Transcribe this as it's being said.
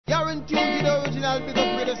in tune to the original big up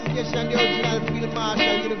radio station, the original Field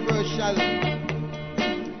Marshal Universal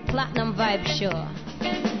Platinum Vibe Show.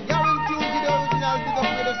 You're in tune to the original big up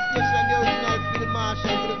radio station, the original Field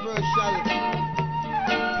Marshal Universal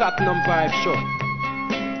Platinum Vibe Show.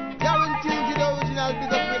 You're in tune to the original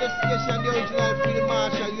big up radio station, the original Field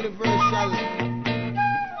Marshal Universal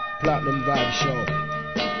Platinum Vibe Show.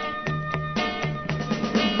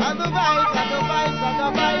 I go vibe, I go vibe, I go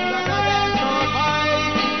vibe, I go vibe, I go vibe.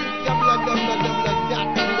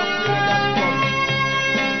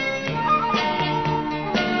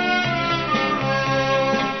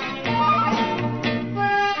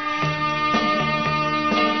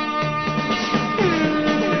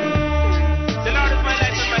 The Lord is my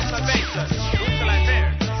life and my salvation. Who shall I fear?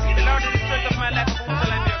 The Lord is the strength of my life. Who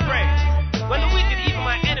shall I be afraid? When the wicked, even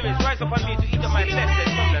my enemies, rise upon me to eat up my flesh, they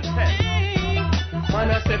come and tell. When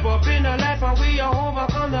I step up in the life and we are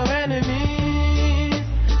overcome the enemies.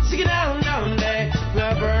 Sing it down, down there. We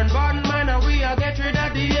are burn bottom man and we are get rid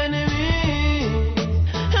of the enemies.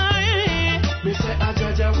 Aye. Me say a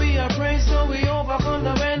judge and we are praise so we overcome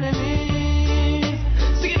the enemies.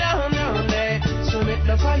 Sing it down, down there. So make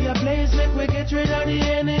the fire blaze, make we get rid of the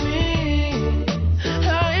enemies.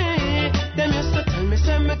 Aye. Them used to tell me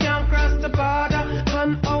say me can't cross the border.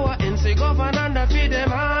 And our NC governor and feed them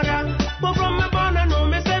harder. But from my born I know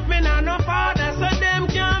me set me not no father. So them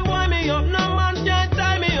can't boy me up, no man can't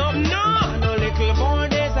tie me up, no. No little boy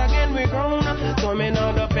days again we grown. So me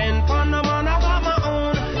not depend on no man, I got my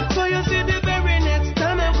own. So you see the very next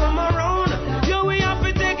time I come around, yo we have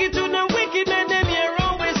to take it to the wicked, let them hear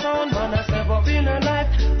always sound. Man I step up in the life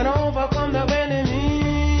and I overcome the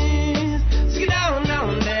enemies. See down,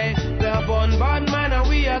 down there. We are born bad man and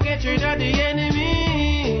we are get rid of the enemy.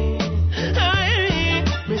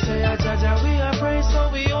 Me say a Jaja, we are praise so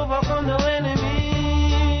we overcome the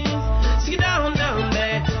enemies. See down, down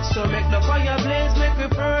there. So make the fire blaze, make we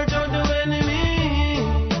purge out the enemies.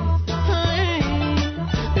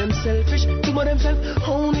 Them selfish, too much themselves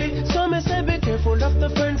only. So me say be careful of the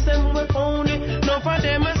friends them we only. None for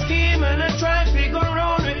them a scheme and a try figure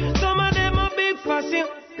around it. Some of them a big fussy,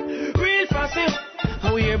 real fussy.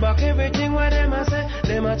 And we hear back everything what them a say.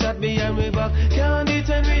 Them a chat behind we back, can't eat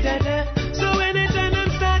when we dead there. So anytime them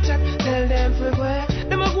start chat, tell them for where.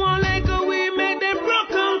 Them a go on like a we make them broke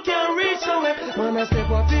and can't reach nowhere. Man I step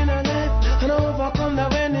up in a life and overcome the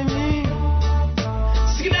enemy.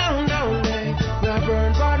 Sing down, down there. We are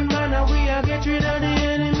burn bottom man and we are get rid of the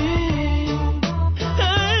enemy.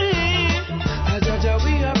 Hey, a judge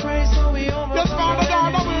we are praise so we overcome yes, Father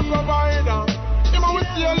God, I will provide. Him I will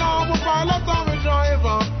see along with pilot and we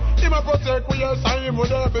driver. Him I protect we yes and him will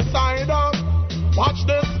there beside us. Watch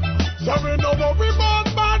this. So we know what we want,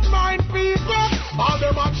 bad mind people. All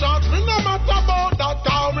them a chat, we no matter about that.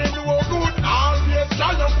 Cause we know good, always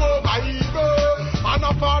triumph over evil. And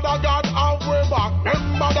a Father God have we back.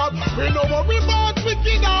 Remember that, we know what we want,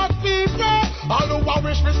 wicked ass people. All who a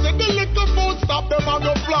wish we see the little foot stop them on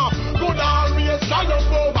the flop. Good always triumph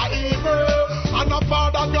over evil. And a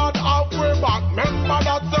Father God have we back. Remember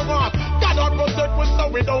that, so what? God have protect us so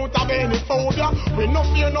we don't have any phobia. We no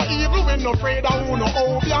fear no evil, we no afraid of who no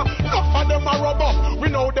obia. Enough of them are rub up, we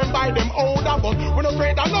know them by them older. But we no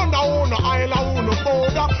afraid of none of who no aisle or who no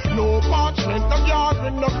folder. No parchment, no yard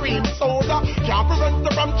with no cream soda. Can't prevent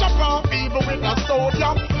them from chop off evil with a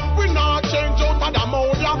soldier. We not change out of the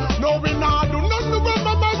modia. No we not do nothing,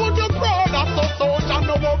 remember what you proud of. So soldier,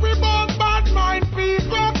 no worry about bad mind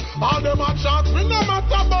people. All them a chat, we no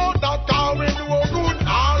matter about that. Cause we know good,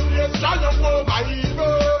 always triumph over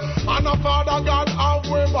evil. And a Father God have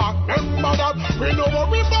we back. Remember that, we know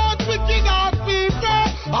what we want, wicked ass people.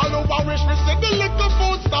 All who a wish we see the little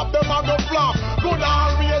foot stop them on the flop. Good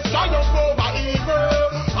always triumph over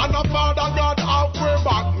evil. And a Father God have we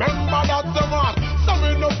back. Remember that, the man. So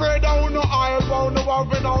we no afraid of no oil, round the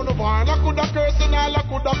world, down the wine. I coulda cursing oil, I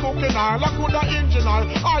coulda cooking oil, I coulda engine oil,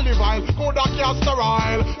 olive oil, coulda castor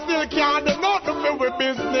oil. Still can't do nothing with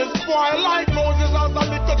business spoil. Like Moses as a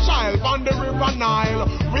little child on the river Nile.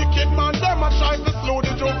 Wicked man, them a try to slow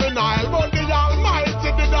the juvenile, but the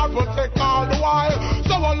Almighty did not protect all the while.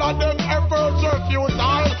 So all of them efforts were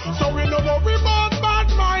futile. So we know what we want,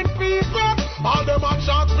 bad mind people. All them a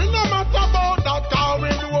chat, we no matter about that. Cause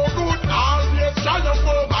we know good, always triumph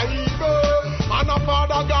over evil. And a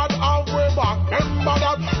Father God have we back. Remember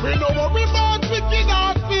that, we know what we want, wicked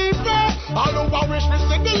ass people. All who a wish we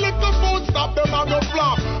see the little foot stop them on the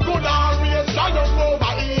flop. Good always triumph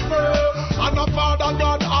over evil. And a Father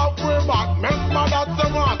God have we back. Remember that, the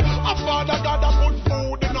man. A Father God that put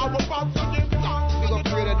food in our pots to give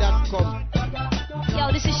thanks.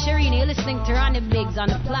 Yo, this is Shireen. You're listening to Ronnie Biggs on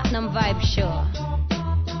the Platinum Vibe Show.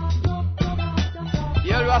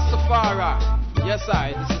 Rastafari. Yes,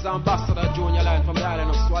 I. This is Ambassador Junior Line from the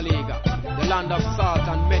island of Swaliga, the land of salt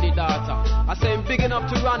and many data. I say I'm big enough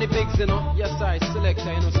to Ronnie Biggs, you know. Yes, I. Selector,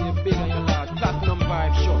 you know, so you're big and you're large. Platinum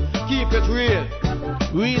Vibe Show. Keep it real.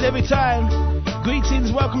 Real every time.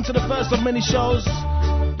 Greetings, welcome to the first of many shows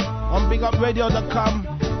on BigUpRadio.com.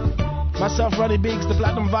 Myself, Ronnie Biggs, the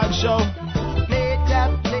Platinum Vibe Show. Play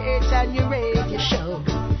it on your radio show.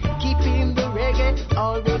 Keeping the reggae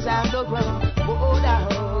always on the road.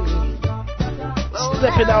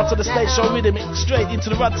 Stepping out to the stage show rhythm, straight into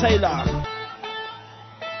the Rod Taylor.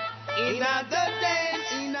 In the dance,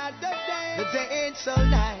 the day ain't so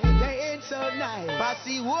nice,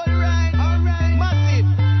 Passy all right, massive.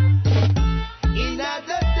 In the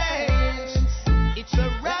dance, it's a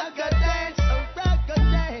ragga dance,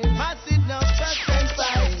 massive no and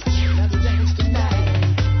fight. In the dance tonight,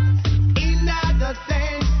 in the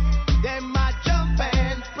dance, them a jump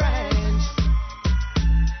and prance.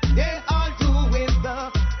 They all doing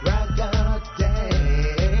the ragga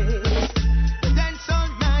dance. The dance so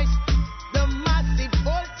nice, the massive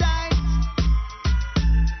hold tight.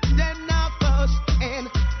 Them now fuss and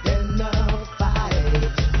them now fight.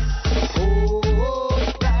 Oh,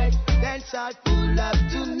 right, dance all full up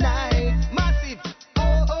tonight. Massive,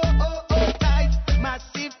 oh, tight.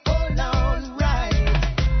 Massive, hold on right.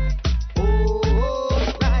 Oh,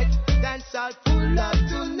 right, dance all full up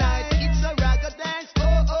tonight. It's a ragga dance.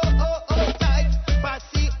 Oh, tight.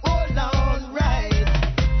 Passy, hold on right.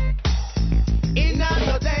 In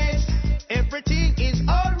the dance, everything is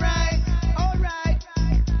alright.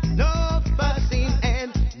 No fussing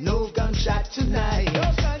and no gunshot tonight.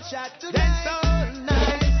 Dance all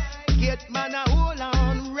nice. Get man a hold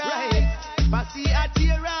on right. Passy a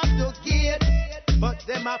tear up the gate, but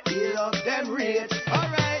them a pay up them rates.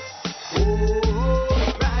 Alright.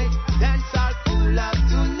 Oh, right. Dance all full up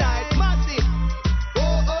tonight. Massive.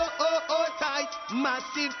 Oh, tight.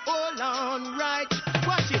 Massive, hold on right.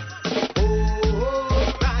 Watch it.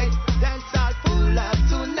 Oh, right. Dance all full up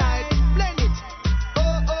tonight. Blend it.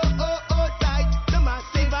 Oh, tight. The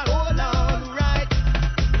massive, hold on right.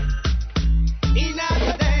 In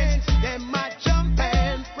the dance, them a jump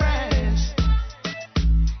and prance.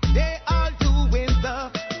 They all doing the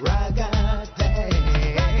ragga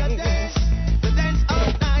dance. The dance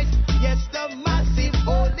all night. Yes, the massive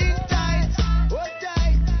holding tight. Oh,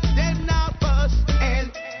 tight. Them now fuss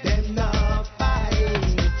and them now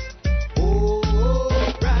fight. Oh,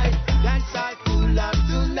 right. Dance all full up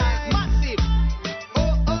tonight. Massive. Oh,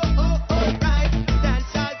 right.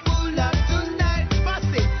 Dance all full up tonight.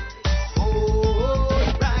 Massive. Oh,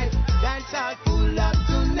 right. Dance all full up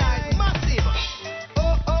tonight. Massive. Oh,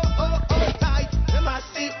 tight. The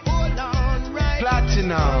massive, hold on right.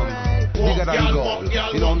 Platinum. Bigger than gold.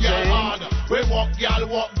 You know what I'm saying? We walk, y'all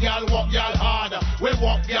hard. We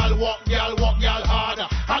walk, y'all hard.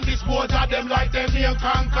 And this boys are them like them near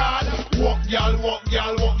Concord. Walk, y'all hard.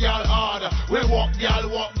 We walk, y'all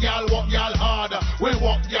hard. We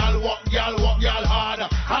walk, y'all hard.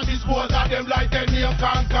 And this boys are them like them near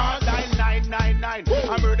Concord. 999,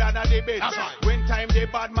 I'm murdered at the bed. When time the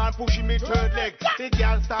bad man pushing me third leg, the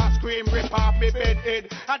girl start scream, rip off me bed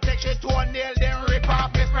head. And take she to a nail, then rip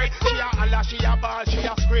off me spread. She a holla, she a ball, she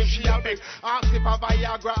a scream, she a beg. Ask if a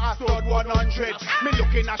Viagra, I stood 100. Me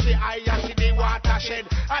looking at she eye and see the watershed.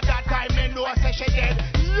 At that time, me know say she dead.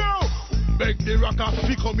 Yo! Beg the rocker,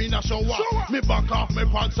 we come in a shower. Me back off my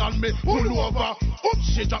pants and me pull over. Up,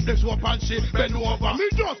 she drop the swap and she bend over. Me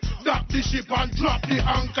just drop the ship and drop the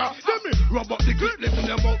anchor. Then me rub up the clip, lift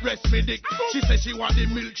them up, rest me dick. She say she want the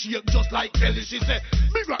milkshake just like Kelly. She say,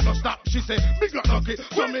 big rock no stop. She say, big rock no kick.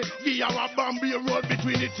 So me give her a Bambi road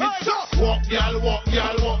between the teeth. Walk, y'all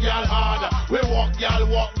hard. We walk,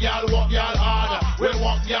 y'all hard. We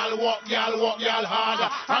walk, y'all hard.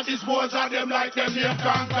 And these boys are them like them near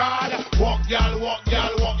Concord. Walk, y'all hard. We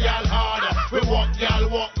walk, y'all hard. We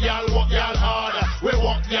walk, y'all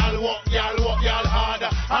hard.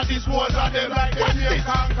 And these boys are them like them near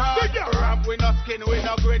Concord. Ramp with no skin, with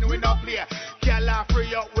no grin, with no play. Girl a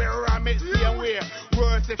free up, we ram it same way.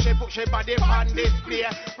 Worse if she put she body on display.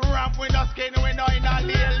 Ramp with no skin, we no in a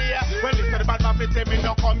lay. When listen to the bad man say me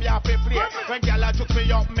no come here to play. When girl a juke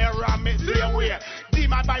me up, me ram it same way.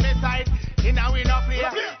 Demon by me side, in a we no play.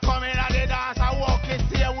 Come in at the dance, I walk it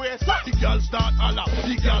same way. The girl start holla,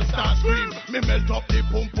 the girl start scream. Me melt up the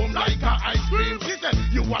pum pum like a ice cream. She said,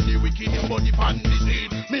 you want the wicked bunny pan the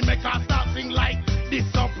seed. Me make her start sing like this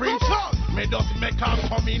supreme song. Me just make her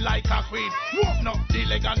come in like a queen. Open up the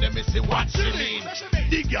leg and then me see what she mean.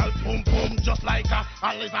 The girl pum pum just like a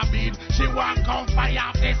Aliza bean. She want come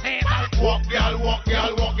fire this head. Walk y'all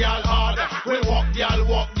hard. We walk y'all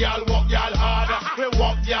hard. We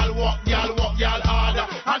walk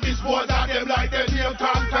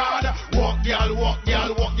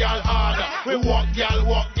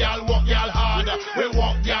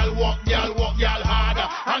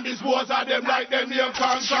dispose of them like them name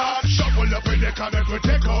concern. Shuffle up in the comic, we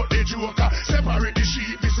take out the joker. Separate the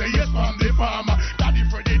sheep, we say yes from the farmer. Daddy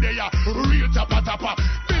Freddy they are real tapa.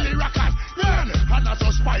 Billy Rockers, run, and as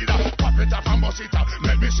a spider. Pop it up and bust it up,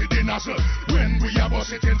 let me see the nozzle. When we are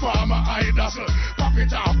bust it in farmer, I dazzle. Pop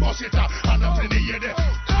it up, bust it up, and up in the air there.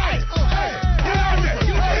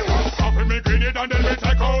 Coffee me grenade and then we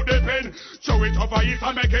take out the pen. Show it over it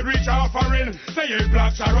and make it reach out for in. Say if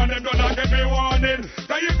blacks are on them, don't get me warning.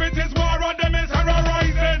 Say if it is war on them, it's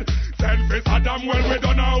terrorizing. Send for Saddam, well we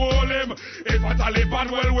don't hold him. If a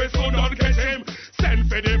Taliban, well we soon don't catch him. Send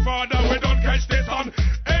for the father, we don't catch the son.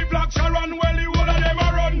 Hey blacks are run, well you all of them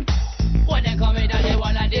a run. When they come in and they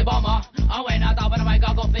want the bomber. And when I top of the mic,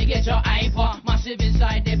 I go forget your hyper. Massive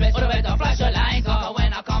inside the place, put away the flash your light. So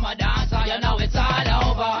when I come a dancer, you know it's all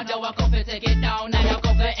over. They will come to take it down and I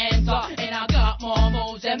come to enter. And I got more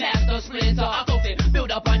moves than Master Splinter. I come to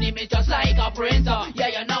build up an image just like a printer.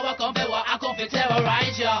 Yeah, you know I come to what I come to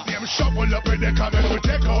terrorize ya. Them shuffle up in the comment, we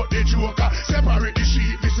take out the joker. Separate the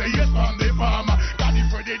sheep, we say yes from the farmer. Daddy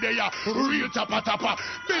Freddy they are real tapa.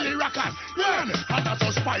 Billy Rockers, run, and that's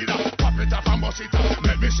a spider. Pop it up and bust it up,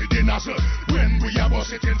 let me see the nozzle. When we are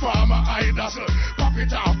bust it in farmer, I dazzle. Pop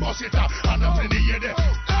it up, bust it up, and up in the air there.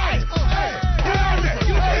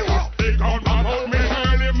 They count my hold me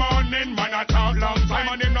early morning. Man I talk long time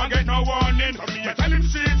and him not get no warning. Me tell him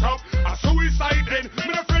shit up, a suicide then.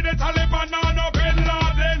 Me afraid the Taliban and no Bin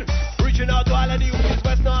Laden. Reaching out to all of the youths,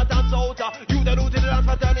 west, north and south. You the root in the dance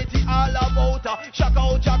fraternity, all about. Shock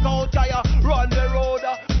out, yeah. Run the road,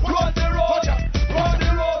 run the road, run the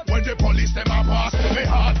road. When the police them a pass, me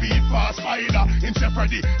heart beat fast. Spider, him say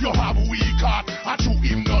Freddy, you have a weak heart. I chew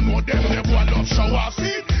him don't know them, they boy love show off.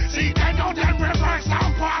 See, they know them reverse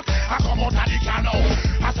and park. I come out of the canal,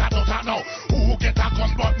 I start out now. Who get a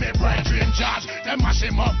gun but me brain in charge? Them mash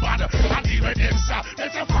him up bad, and deal with him sir.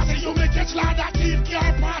 They say Freddy, you make it slide that keep your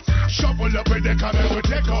part. Shuffle up in the comment, we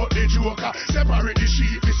take out the joker. Separate the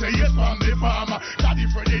sheep, we say yes from the farmer. Daddy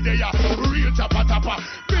Freddy they are real tapa.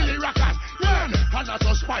 Billy Rockers, run, and that's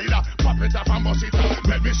a spider. Pop it up and bust it up,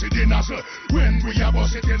 let me see the nozzle. When we are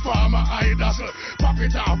bust it in farmer, I dazzle. Pop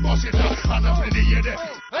it up, bust it up, and up in the air there.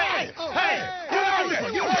 Hey,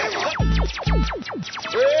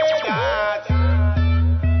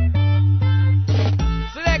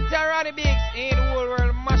 Selector Ronnie Biggs in the whole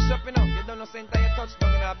world mash up, you know. You don't know center your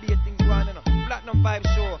touchdown, you know, be a thing going, you know. Platinum Vibe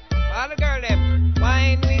Show. All the girl them,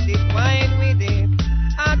 wine with it.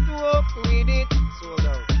 I walk with it. So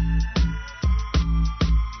down.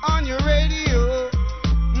 On your radio,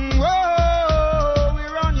 whoa,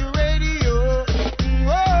 we're on your radio,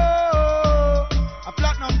 whoa. A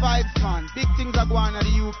Platinum Vibes man, big things are going on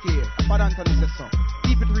in the UK. But Anthony says so.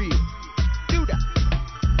 Keep it real. Do that.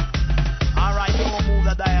 Alright, don't move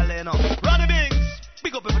the dial, you know. Ronnie Biggs,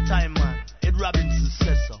 big up every time, man. Ed Robinson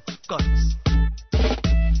says so. Guns.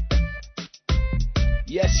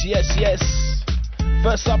 Yes.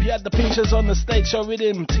 First up, you had the Pinchers on the stage show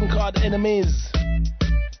rhythm, Ting Card Enemies.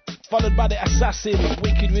 Followed by the Assassin,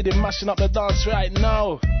 Wicked Rhythm, mashing up the dance right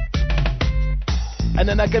now. And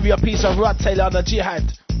then I gave you a piece of Rod Taylor on the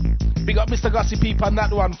Jihad. Big up Mr. Gossy Peep on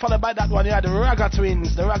that one. Followed by that one, you had the Ragga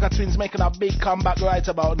Twins. The Ragga Twins making a big comeback right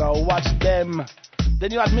about now. Watch them.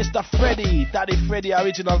 Then you had Mr. Freddy, Daddy Freddy,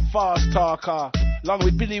 original fast talker. Along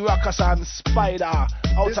with Billy Rockers and Spider, out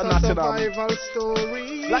of Nottingham.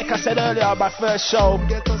 Like I said earlier, my first show.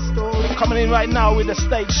 Coming in right now with the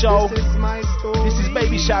stage show. This is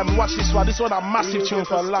Baby Sham. Watch this one. This one a massive tune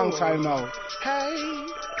for a long time now. Hey.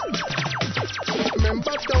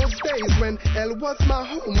 Remember those days when hell was my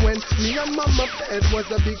home, when me and mama bed was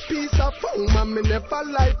a big piece of foam, and me never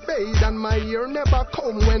light fade and my ear never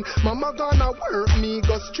come. When mama gonna work, me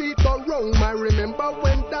go street go roam. I remember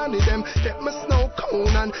when Danny them get me snow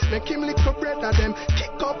cone and make him lick a bread of them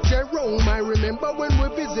kick up Jerome. I remember when we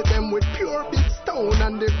visit them with pure big stone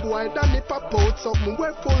and the boy Danny pop out something we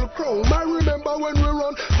full chrome. I remember when we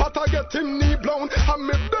run, but I get him knee blown and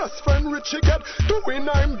my best friend Richie get doing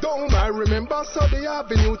I'm down. I remember Sunday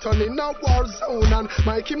Avenue turning a war zone and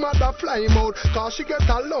Mikey mother fly him out cause she get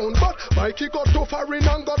alone. But Mikey got to foreign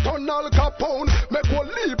and got on Al Capone. Make one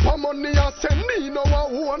leap of money and send me no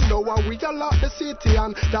one. Now we all lock the city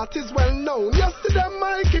and that is well known. Yesterday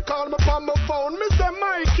Mikey called me from my phone. Me say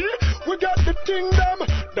Mikey, we got the thing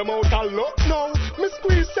them out of luck now. Me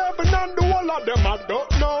squeeze 7 and the whole of them I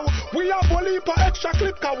don't know. We have one leap of extra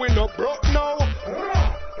clip cause we no broke now.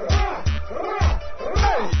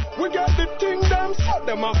 Hey, we got the thing them, so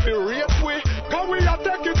them have to rate we. Cause we are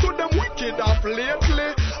taking to them wicked off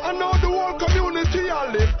lately. I know the whole community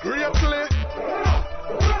I live greatly.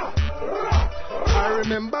 I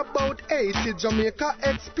remember about 80 Jamaica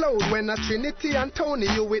explode when a Trinity and Tony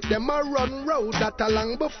you with them a run road that a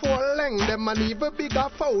long before Leng them an even bigger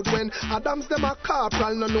fold when Adams them a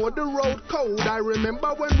corporal no know the road code. I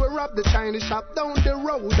remember when we robbed the Chinese shop down the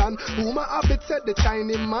road and rumor habit said the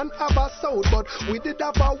Chinese man have a sold, but we did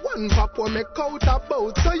have a one pop when make out a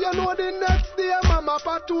boat. So you know the next day mama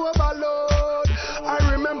fat to overload. I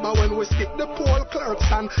remember when we stick the poll clerks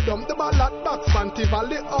and dump the ballot box Fanti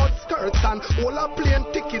Valley outskirts and all a plane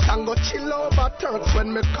ticket and go chill over Turks.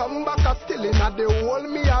 When me come back a still in a the whole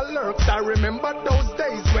me a lurks. I remember those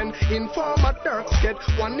days when informer Turks get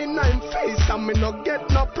 1 in 9 face and me no get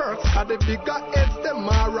no perks. Cause the bigger heads them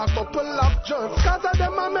are a couple of jerks. Cause of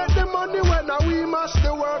them I make the money when we mash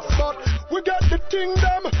the works. But we get the thing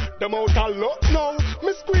them out a lot now.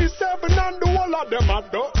 Me squeeze 7 and the whole of them I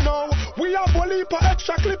don't know. We have a leap of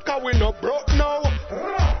extra clip cause we no broke now.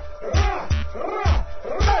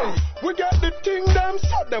 Hey, we get the thing them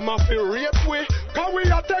so them a feel rate we. Cause we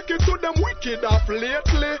a take it to them wicked off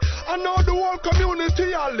lately. And now the whole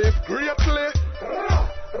community a live greatly.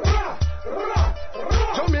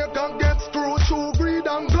 Jamaica gets through greed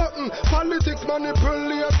and glutton. Politics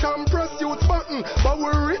manipulate and press youth button. But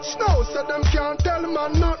we rich now so them can't tell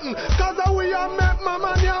man nothing. Cause we a make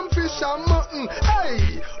mama yam fish and mutton.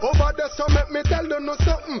 Hey, over there so make me tell them no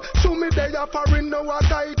something. To me they a foreign now a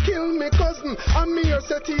guy kill me cousin. And me here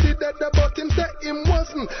said he did that but him say him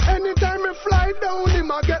wasn't. Anytime me fly down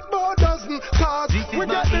him I get bored dozen. Cause this we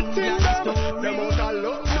get the thing them out a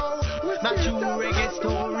look now. My true reggae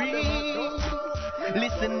story.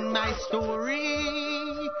 Listen my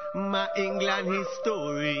story, my England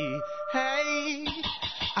history. Hey,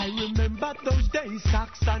 I remember those days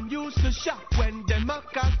Saxon used to shop when them a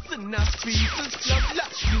cats and a pieces love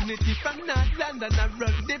lush. Unity from North London I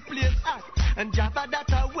run the place hot. And Java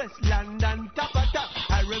that a West London top of top.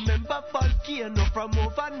 I remember Volcano from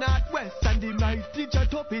over Northwest. And the mighty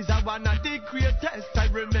Jatop is a one of the greatest. I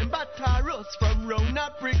remember Taros from round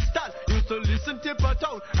at Brixton. Used to listen to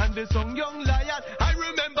Paton and the song Young Lion. I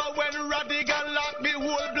remember when Radigan locked me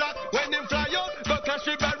whole block. When him fly out, go clash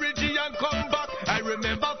with Barigi and come back. I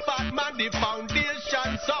remember Fat Man, the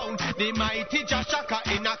foundation sound. The mighty Jashaka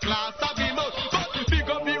in a class of him out. But big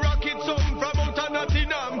up the rocket song from out of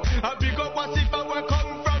Nottingham. A big up Wasifa we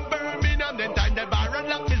come from Birmingham. Then time the Baron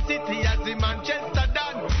lock the city as the Manchester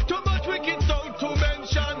done. Too much wicked sound to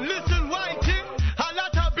mention. Listen Whitey, a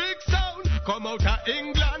lot of big sound come out of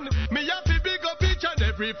England. Me have to big up each and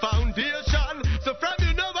every foundation. So from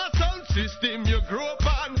you know a sound system you grow up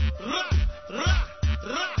on.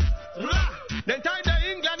 Then time the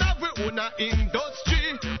England have we own a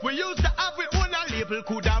industry. We used to have we own a label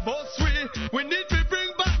could have us free. We need to bring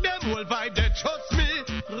back them whole vibe they trust me.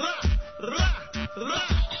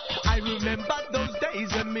 I remember those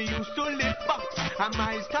days when me used to live back. And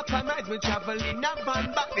my stop and miles we travel in a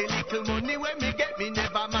van back. The little money when me get me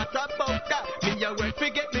never matter about that. Me a work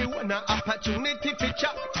forget me one a opportunity to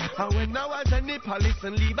chat. And when I was a Nepalese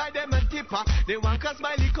and Levi them and Tipper, they want a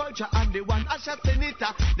smiley culture and they want Asha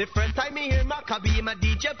Senator. The first time me hear Maccabi, my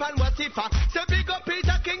DJ Pan Wasifa. Say big up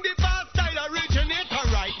Peter King, the fast style originator.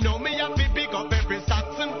 Right now me have to big up every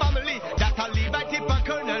Saxon family. That a Levi Tipper,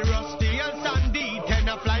 Colonel Rusty and Sandy. Ten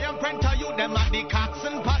a fly and Prenter you, them at the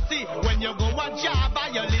Coxon Posse. When you go a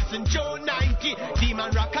Java, you listen Joe 90.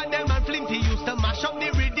 Demon Rock and them and Flinty used to mash up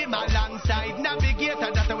the rhythm alongside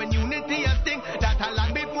Navigator. That's when Unity a thing. That a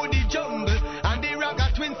land before the jungle and the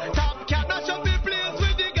Raga Twins. Top Cat mash up the place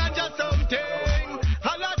with the ganja something.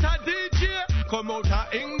 A lot of DJ come out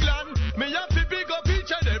of England. Me have to big up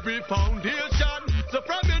each and every foundation. So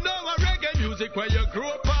from you know a reggae music where you grew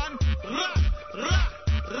up on.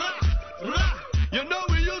 You know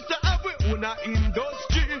we used to have we own a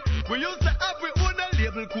industry. We used to have we own a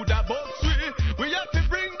label could have boss we. We have to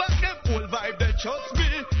bring back them whole vibe they trust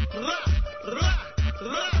me.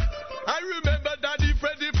 I remember Daddy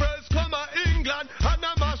Freddy first come to England and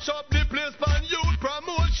I mash up the place for youth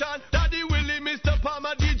promotion. Daddy Willie, Mr.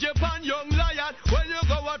 Palmer, DJ Pan, Young Lion. When you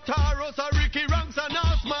go at Taros or Ricky Ranks and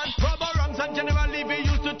Osman, Robert Ranks and General Levy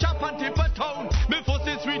used to chop and tip a town. Before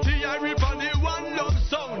the sweetie I rip on the one love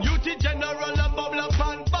sound. UT General and Bubble up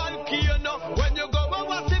and Volcano. When you go at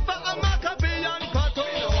Wasifa and Maccabi and Pato.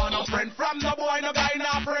 You don't want no friend from no boy, no guy, no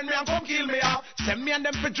friend, me and come kill me off. Send me and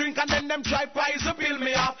them for drink and then them try pies to bill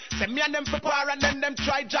me off. Send me and them for par and then them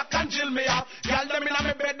try jack and chill me off. Girl them in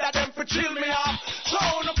my bed that them for chill me off. So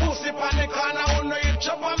on the pussy panic and I on the itch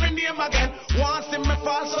up on my name again. Once in me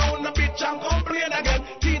fall so on the bitch and complain again.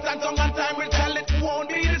 Teeth and tongue and time will tell it won't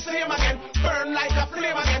be the same again. Burn like a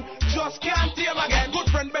flame again. Just can't tame again. Good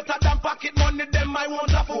friend better than pocket money them I won't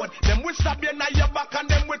afford. Them will stab you in your back and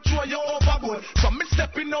them will throw you overboard. So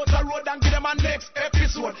Find out the road and give them a next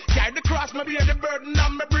episode. Carry the cross, me bear the burden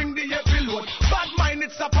and me bring the heavy load. Bad mind,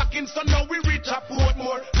 it's a packing, so now we reach a port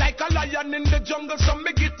more. Like a lion in the jungle, so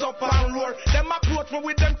me get up and roar. Them approach me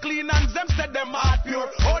with them clean hands, them said them heart pure.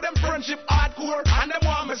 Oh, them friendship hardcore, and them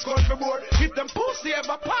want me score for board. If them pussy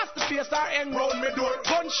ever pass the face or hang round me door,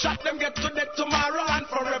 gunshot them get to death tomorrow and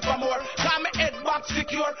forevermore. Got me head back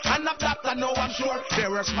secure, and of that I know I'm sure. They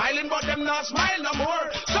were smiling, but them not smile no more.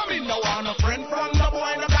 So me no want no friend from no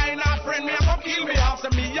boy, no guy, not friend. Me a come kill me off,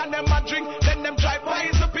 so me and them a drink, then them try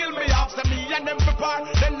pies to pill me off. So me and them prepare,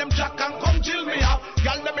 then them jack and come chill me off.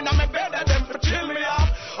 Girl them inna me bed, and them for chill me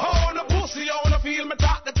off. Oh no pussy, oh no feel me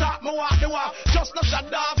talk the talk, me walk the walk. Just no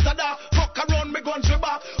shot after that, fuck around me guns me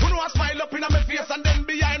back. Who know I smile up inna me face and then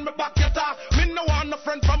behind me back you talk. Me no want no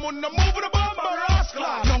friend from who no move the bomber rascal.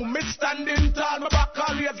 Now me standing tall, my back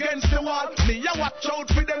always against the wall. Me a watch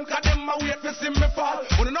out for them, 'cause them a wait to see me fall.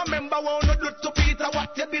 Who no remember what you do to Peter,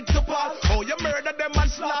 what you did to Paul. Oh, you murder them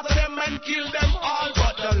and slaughter them and kill them all.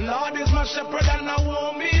 But the Lord is my shepherd and I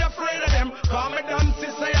won't be afraid of them. Call me down,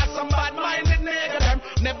 sister, I some bad-minded nigga them.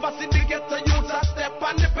 Never see the ghetto youths a step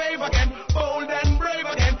on the pave again. Bold and brave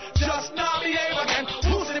again, just not behave again.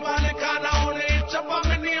 Who sleep on the corner, only itch up on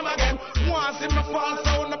my name again. Once in my fall,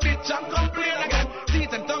 so no bitch and complain again.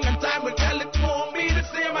 Teeth and tongue and time will tell it won't be the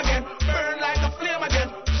same again. Burn like a flame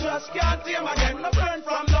again, just can't tame again. No friend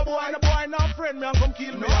from no boy, no friend me and come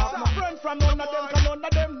kill me off. No friend from none of them, 'cause none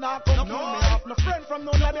of them not come kill me off. No friend from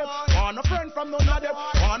none of them, want no friend from none of them.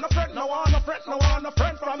 Want no friend, no want no friend, no want no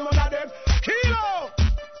friend from none of them. Kilo,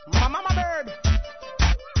 mama bird.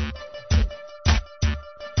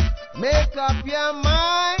 Make up your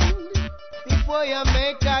mind before you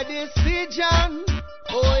make a decision.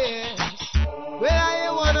 Oh yes, whether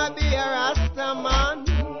you wanna be a Rasta man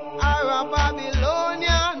or a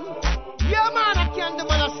Babylonian. Yeah man, I can't do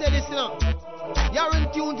man, I say this now. You're in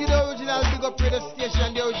tune to the original Big Up Radio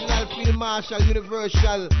Station, the original Field Marshal,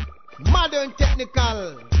 Universal, Modern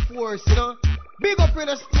Technical Force, you know. Big Up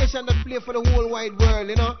Radio Station that play for the whole wide world,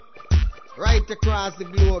 you know. Right across the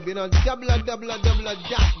globe, you know.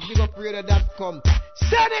 www.bigupradio.com.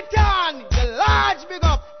 Send it on, the large Big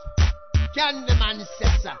Up. Candyman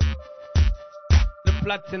Sessa. The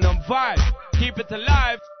platinum vibe, keep it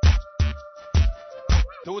alive.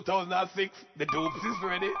 2006, the dopes is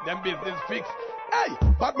ready, them business fixed. Hey,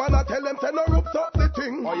 bad man, I tell them, say no ropes up the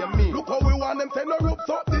thing. Or you mean? Look how we want them, say no ropes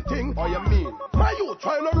up the thing. Or you mean? My youth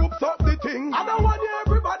try no ropes up the thing. I don't want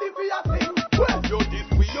everybody for your thing. Well, yo, this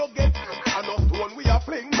we you get, and us one we are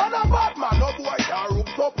fling. Man, a bad man, no boy can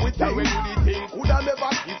ropes up with thing. When you the thing, coulda never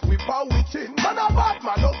kiss with power witching. Man, a bad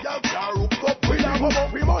man, no girl can ropes up with thing. Come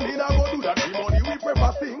up with money, now go do that, the money we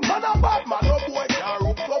prefer sing. Man, a bad man, no boy can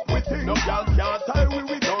ropes up with thing. No girl can't tie we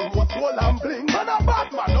don't roast wall and bling. Man, a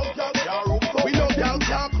bad man, no girl can ropes up. We no girl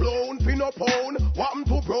can clone, pin up pound, what him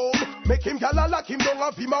to brown. Make him gyal lock him down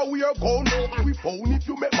and him a wear gown. We phone if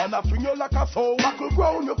you make man a swing you like a soul. Buckle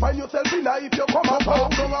ground, you find yourself in a if you come up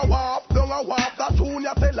out. Don't a warp, that tune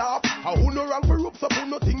you say laugh. A who no rank for ropes up, who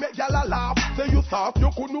no thing make gyal a laugh. Say you soft,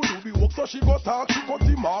 you could no do the work, so she go talk. She cut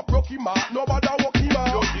him up, broke him up, nobody walk him up.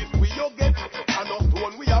 Yo, this we you get, and us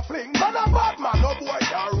one we a fling. Man a bad man, no boy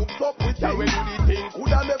can ropes up with you. When you the thing,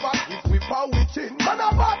 coulda never kiss with power witching. Man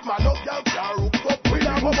a bad man, no gyal can ropes up with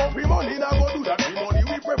you. Come up with money, now go do that, the money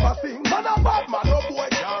we prefer sing. Man a bad man, no boy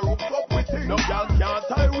can ropes up with thing. No girl can't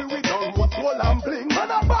tie we don't roast wall and bling.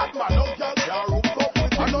 Man a bad man, no girl can ropes up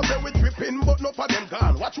with thing. I know say we tripping, but no for them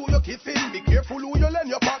gone. Watch who you kissing, be careful who you lend.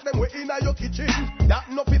 You park them way in your kitchen. That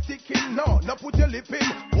no be sticking, no put your lip in.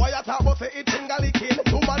 Boy I talk about say it finger licking.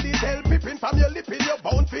 Somebody tell pipping from your lipping. Your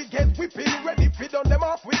bound feet get whipping. Ready fit on them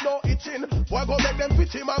off with no itching. Boy go make them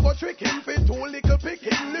switch him, I go trick him. Fit too little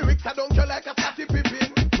picking. Lyrics I don't care like a Scotty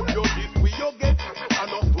Pippin. Yo, this we you get, and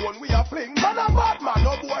us one we a fling. Man a bad man,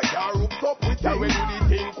 no boy can ropes up with you. When you the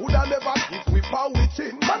thing, coulda never kiss with power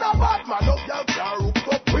witching. Man a bad man, no girl can ropes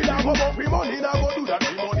up with you. Come up with money, now go do that,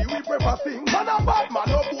 the money we prefer sing. Man a bad man,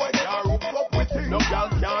 no boy can ropes up with you. No girl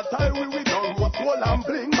can't tie we don't roast wall and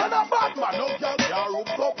bling. Man a bad man, no girl can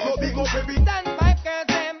ropes up. So big up every stand five curse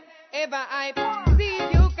them, ever hype. See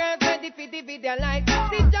you curse ready for the video light.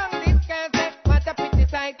 See John this curse them, what a pretty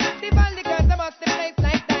sight. The valley curse about the place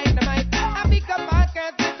like dynamite. A big up our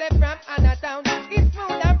curse we say from Anatown. It's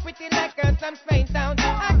smooth and pretty like curse from Spain town.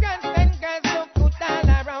 A girls and girls look good all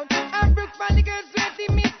around. A Brook Valley girls ready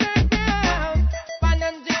Mr. Brown.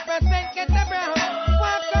 100% get the brown.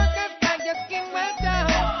 Walk out girls and your skin well down.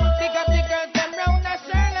 Big up the girls them round a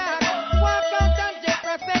Sherlock. Walk out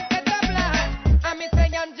 100% get the black. I me say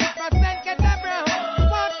 100% get the brown.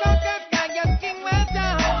 Walk out girls and your skin well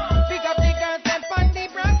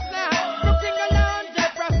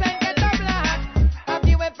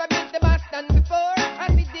than before. I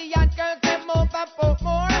see the young girls them move and put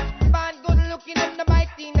more. Band good looking in the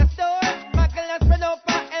mighty in the store. Muckle and spread up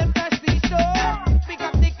and help us see store. Pick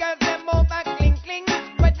up the girls them move and cling cling.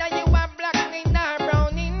 Whether you are black in or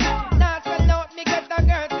brown in. Not so loud me get a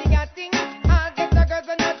girl sing a thing. I'll get a girls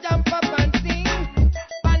and no jump up and sing.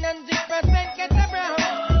 100% get a brown.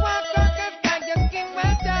 Walk out and stand your skin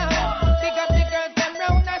well down. Pick up the girls them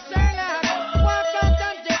round a Sherlock. Walk out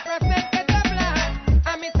 100% get a black.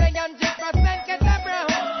 I me say 100% get a brown.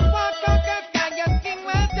 Walk out and stand your skin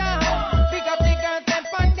well down. Pick up the girls them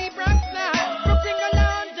on the Bronx now. Brooklyn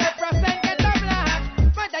alone 100% get a black.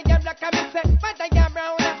 Whether you black I me say whether you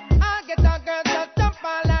brown. I'll get a girl just jump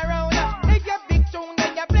all around. If you big tune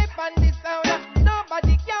then you play on the sound.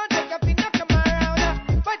 Nobody can take up in a come around.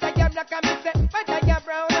 Whether you black I me say whether you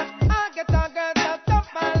brown. I'll get a girl just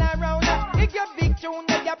jump all around. If you big tune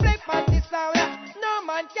then you play on the sound. No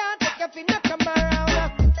man can take up in a come around.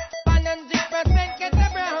 100% get a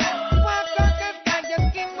brown. Walk out and stand your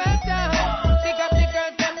skin well down. Pick up the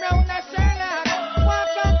girls them round a Sherlock.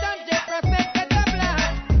 Walk out 100% get a black.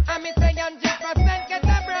 I me say 100% get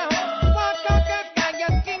a brown. Walk out and stand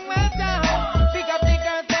your skin well down. Pick up the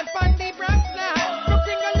girls them on the Bronx now.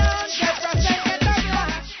 Brooklyn alone 100% get a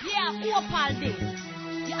black. Yeah, hope all this.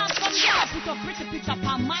 You have some girl put a pretty picture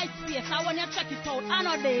on MySpace. I want you to check it out. I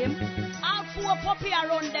know them. I'll four puppy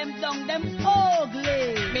around them down, them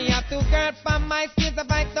ugly. Me have two girls from my space to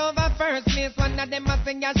fight over first place. One of them a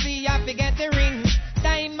sing a she a forget the ring.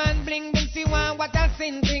 Diamond bling bling, she want what a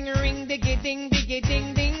sin thing. Ring diggy ding diggy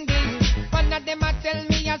ding ding ding. One of them a tell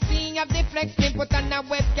me a she have the flex. Me put on a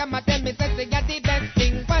webcam a tell me say she got the best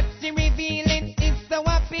thing. What she revealing is so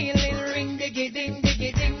appealing. Ring diggy ding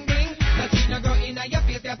diggy ding ding. So she no go in a your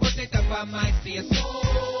face, you put it up on my space.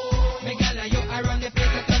 Me gala you around the place,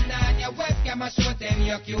 you turn on your webcam and show them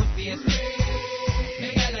your cute face. Me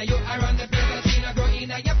gala you around the place, you see no go in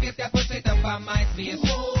your face, you put it up on my space.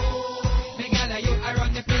 Me gala you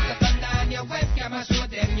around the place, you turn on your webcam and show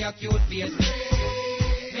them your cute face.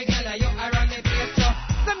 Me gala you around the place, so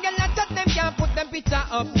some gala chat them can't put them picture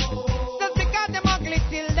up. Just because them ugly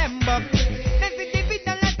till them buck. They see the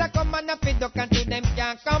video letter come and a feed up and to them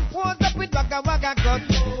can't compose up with wagga wagga cut.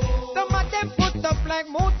 Some of them put up like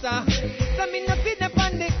motor. Some in the see them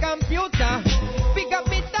on the computer. Pick up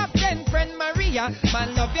it up then friend Maria.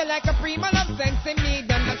 Man love you like a prima, love sense in me.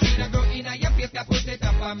 Then the tree go in your face, I put it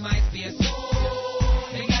up on my space.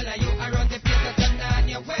 Me gala you around the place, I turn on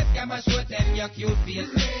your webcam and show them your cute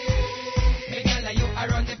face. Me gala you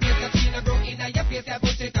around the place, the tree go in your face, I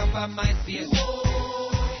put it up on my space.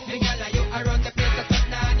 Me gala you around the place, I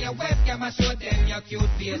turn on your webcam and show them your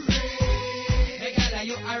cute face. Me gala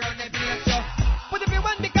you around the place, so put up your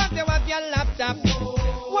one because you have your laptop.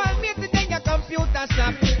 While me sitting in your computer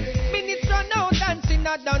shop. Minutes run out and she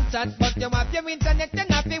not done chat. But you have your internet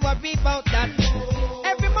and have to worry about that.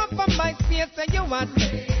 Every month from my space so you want.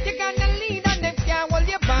 You gonna lead and them can't hold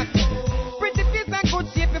you back. Pretty face and good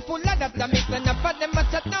shape full of that. Mixing up for them a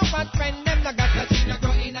chat now and friend them no got that. She no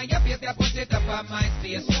go in your face, you put it up on my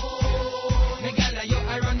space. Me gala you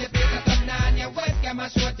around the place, I turn on your webcam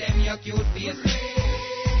and show them your cute face.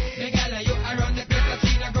 Me gala you around the place,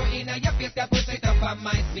 she no go in your face, you put it up on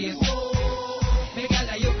my space. Me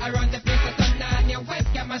gala you around the place, I turn on your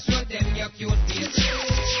webcam and show them your cute face.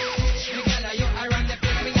 Me gala you around the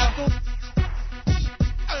place, me have to.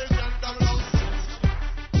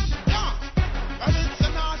 And it's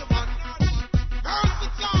another one.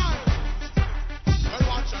 Versatile. Well,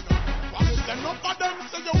 watch out now. What is them up for them?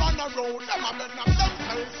 So you wanna roll. Them a bend up them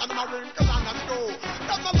face and them a wrinkle and a screw.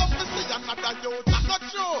 Them a love to see another youth. That's not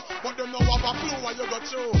true. But them know have a clue what you got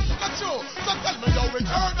through. Not true. So tell me how it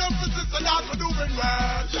heard them physics and that we're doing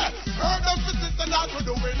well. Yeah. Heard them physics and that we're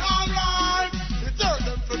doing alright. It heard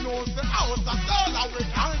them for knows the house and all that we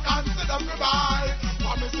can't consider me by.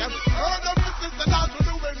 Promise them. Heard them physics and that we're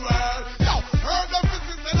doing well. Yo. Heard them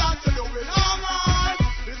physics and that we're doing alright.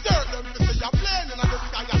 It heard them to see you're playing in the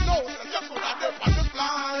sky. I know that you could have them on the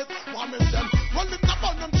flight. Promise them. Well, it's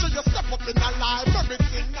about them till you step up in a life.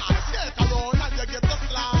 Everything nice. Shake around and you get the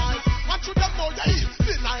slide. And to them know you eat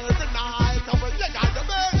dinner every night. And when you got your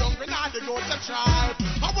bed hungry now they go to tribe.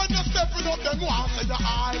 And when you're stepping up them want to your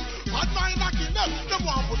eye. And mine knocking them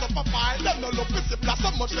want put up a fight. Them no look pretty plus so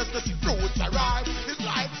much less the fruits arrive. It's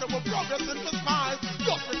like so we're progressing for smiles.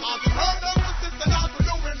 Just because you heard them for sister that we're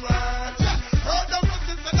doing well. Yeah. Heard them for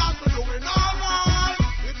sister that we're doing alright.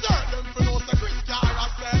 It's heard them for no secret car I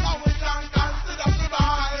said how we can consider me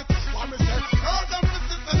right. What me say? Heard them for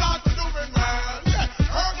sister that we're doing well. Yeah.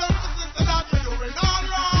 Heard them for sister that we're doing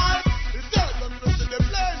alright. It's heard them for see the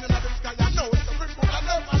plane in the sky. I know it's a ripple and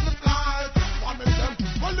never the flight. What me say?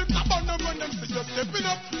 Well, it's about them when stepping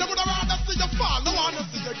up. They would rather see you fall, no wanna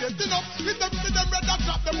see you getting up. If them see them red and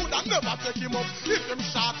drop, they would never take him up. If them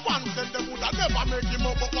shot one, then they would never make him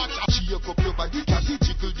up. But watch out. Shake up your body, catty,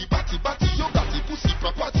 jiggle the batty, you got the pussy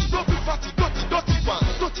property. Double fatty, dirty one,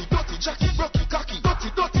 dirty, Jackie, rocky, cocky,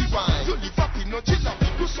 dirty wine. You live happy, no chill happy,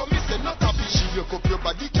 do so me say not happy. Shake up your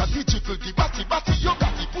body, catty, jiggle the batty, you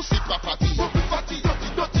got the pussy property. Double fatty,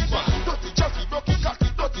 dirty one, dirty, Jackie, rocky,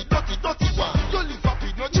 cocky, dirty wine. You live happy,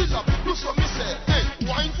 no chill happy, do so me say. Hey,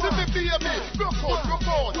 wine to me, baby, rock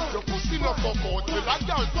out. Your pussy no fuck out, you like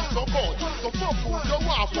dance so good. So fuck who you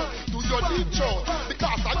want for, do your deep job.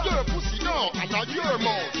 Because I your pussy now, and I your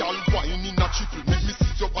mouth. Y'all wine in a trickle, make me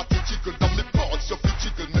see your body jiggle. Down me parts, your feet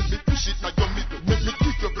jiggle, make me push it like your middle. Make me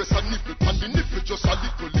kick your breast and nipple, and the nipple just a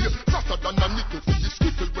little. Here, faster than a nickel, for the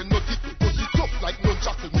skiffle when no tickle. Put it up like no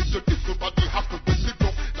jackal, make your little body hackle. When it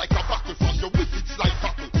up like a buckle, from your whip it's like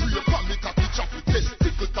tackle. Free your family, cocky chapel,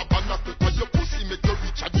 testicle, tabernacle. And your pussy make you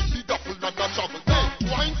reach, and you be the full and a travel. Hey,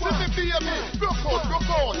 wine to me, baby, rock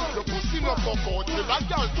out. Your pussy no fuck out, you like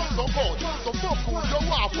dance so good. So fuck who you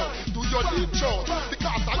want for, do your deep job.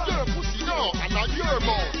 Because I your pussy now, and I your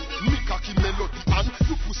mouth. Me cocky melody, and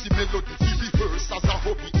you pussy melody. We rehearse as a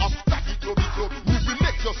hobby, after the clubby. We will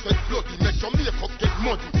make your sweat bloody, make your makeup get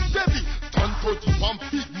muddy. Baby, turn body, one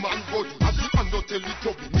big man body. At the end of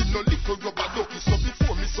Teletubby, me no little rubber ducky. So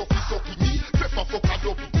before me sucky, me prefer fuck a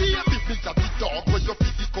dubby. Baby, me got the dog, when you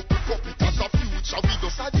feed the couple. Cause a future we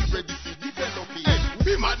just are ready for developing. Hey,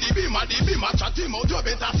 be my chatty mouth, you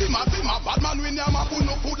better see my bad man when you're my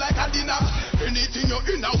no food like a dinner. Anything you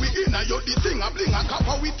we inna, you the thing a bling a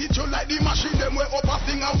copper, we teach you like the machine, them way up a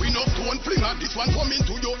stinger. We no stone flinger, this one coming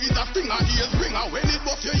to you is a stinger, ears bringer. When it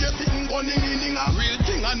bust you, you sitting gunning in a real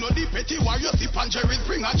thing, I know the petty warrior sip and Jerry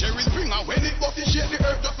Springer. When it bust you, shake the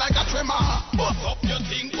earth just like a tremor. Bust up your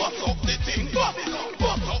thing, bust up the thing, bust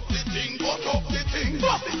up the thing, bust up the thing,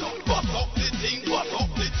 bust up the thing, bust up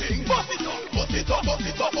the thing, bust it up.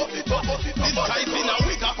 This guy's in a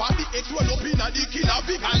wig up and the X roll up in a the killer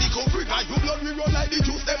big and lick up rigger. You blood we run like the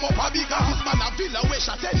juice them up a bigger. This man a villa where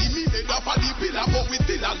shot enemy made up a the pillar, but we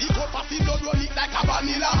still a lick up a the blood run it like a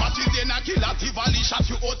vanilla. Matches then a killer, Tivoli shot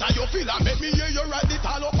you out of your filler. Make me hear you ride it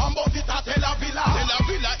all up and bust it a Tell a Villa,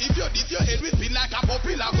 if you this your head will spin like a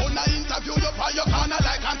popular. Gonna interview you for your corner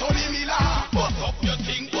like Anthony Miller. Bust up your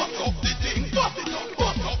thing, bust up the thing, bust it up,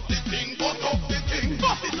 bust up the thing, bust up the thing,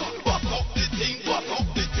 bust it up, bust up the thing, bust up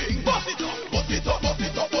the thing, bust it up, bust it up, bust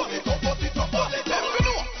it up, bust it up, bust it up, bust it up. You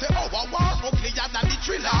know, say our war uglier than the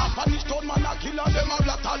thriller. Spanish town man a killer, them a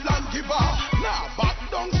black a land giver. Nah, back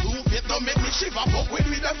down stupid, don't make me shiver. Fuck with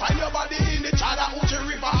me, then find your body in the Chada Uchi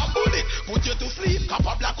River. Bullet, put you to sleep,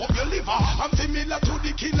 copper black up your liver. I'm similar to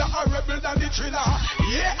the killer, a rebel than the thriller.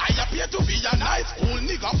 Yeah, I appear to be a nice cool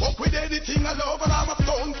nigga. Fuck with anything I love and I'm a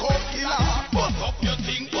stone cold killer. Bust up your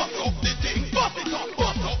thing, bust up the thing, bust it up,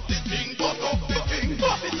 bust up the thing, bust up the thing,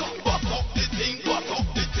 bust it up, bust up the thing, bust up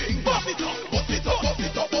the thing, bust it up, bust it up, bust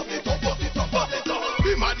it up, bust it up, bust it up, bust it up.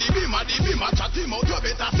 Be my chatty mouth, you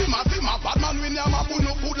better see my bad man when you're my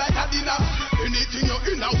no food like a dinner. Anything you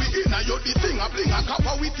inna, we inna, you the thing a bling a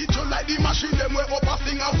copper, we teach you like the machine, them way up a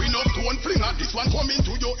stinger. We no stone flinger, this one coming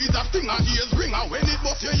to you is a stinger, ears bringer. When it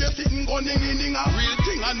bust you, you sitting gunning in a real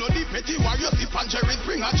thing. I know the petty warrior sip and Jerry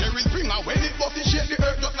Springer. When it bust you, shake the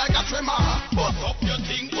earth just like a tremor. Bust up your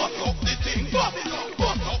thing, bust up the thing, bust it up,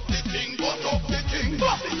 bust up the thing, bust up the thing,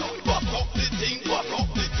 bust it up, bust up the thing, bust up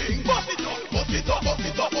the thing, bust it up, bust it up, bust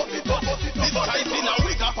it up, bust it up, bust it up. This guy's in a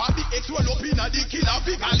wig up and the X roll up in a the killer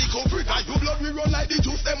big and lick up rigger. You blood we run like the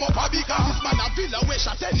juice them up a bigger. This man a villa where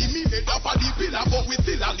shot enemy made up a the pillar, but we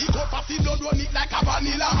still a lick up a the blood run it like a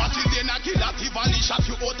vanilla. Matches then a killer, Tivoli shot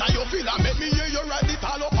you out of your filler. Make me hear you ride it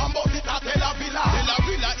all up and bust it a Tell a Villa,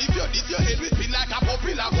 if you this your head will spin like a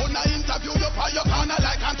popular. Gonna interview you for your corner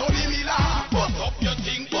like Anthony Miller. Bust up your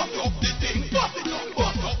thing, bust up the thing, bust it up,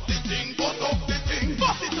 bust up the thing, bust up the thing,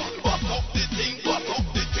 bust it up, bust up the thing, bust up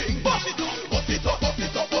the thing, bust it up, bust it up, bust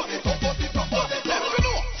it up, bust it up, bust it up, bust it up. You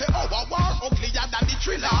know, say our war uglier than the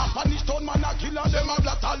thriller. Spanish town man a killer, them a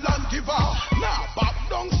black a land giver. Nah, back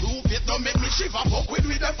down stupid, don't make me shiver. Fuck with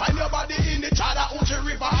me, then find your body in the Chada Uchi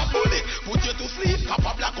River. Bullet, put you to sleep,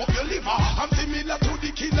 copper black up your liver. I'm similar to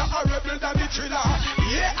the killer, a rebel than the thriller.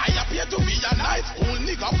 Yeah, I appear to be a nice cool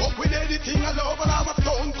nigga. Fuck with anything I love and I'm a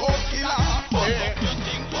stone cold killer. Bust up your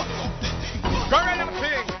thing, bust up the thing. Gorilla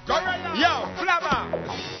thing, gorilla. Yo, Flabber.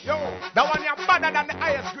 Yo, that one you're better than the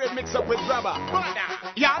highest grade mix up with rubber.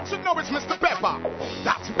 Yeah, you know it's Mr. Pepper.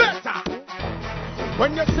 That's better.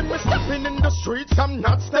 When you see me stepping in the streets, I'm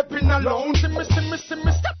not stepping alone. See me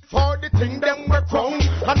step for the thing, then we're grown.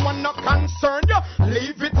 And when not concerned, you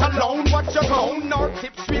leave it alone. Watch your own, no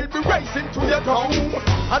tips will be racing to your dome.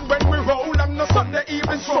 And when we roll on the Sunday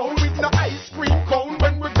evening stroll with the ice cream cone,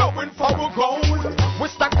 when we're going for a goal, we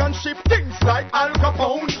stack and ship things like Al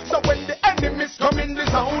Capone. So when the enemies come in the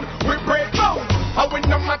zone, we break down. And we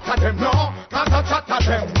no matter them, no, cause I chatter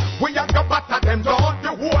them. We a go batter them, don't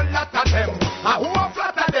the whole lot of them. And who a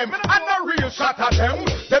flatter them, and a real shot at them.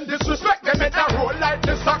 Them disrespect them, and a roll like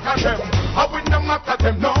the sack of them. And we no matter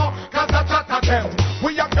them, no, cause I chatter them.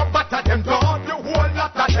 We a go batter them, don't the whole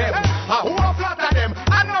lot of them. And who a flatter them,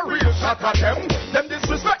 and a real shot at them. Them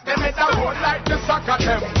disrespect them, and a roll like the sack of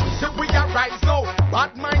them. So we a rise now,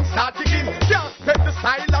 bad minds start again. Can't take the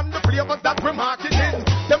style and the flavors that we're marketing.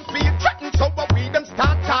 Them feel threatened, so we them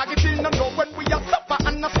start targeting. And know when we are suffer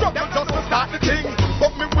and a struggle just to start the thing.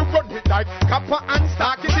 But me we run it like copper and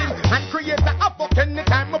start it in. And create the havoc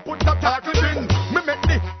anytime we put the target in. Me make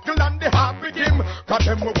the girl and the heart with him. Cause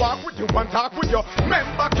them we walk with you and talk with you.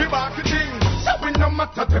 Remember keep marketing. So we no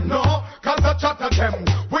matter them no, cause I chatter them.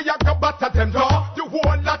 We a go batter them no, the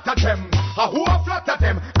whole lot of them. A who a flatter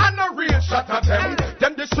them and a real shot at them.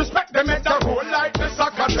 Them disrespect them and a roll like the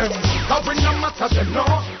sack of them. Cause we no matter them no,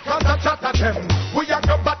 cause I chatter them. We a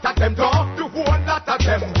go batter them no, the whole lot of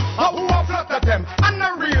them. A who a flatter them and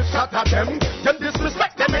a real shot at them. Them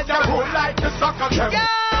disrespect them and a roll like the sack of them.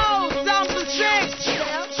 Yo, sample six.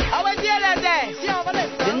 How was the other day?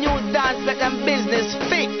 The new dance make them business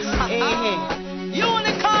fix.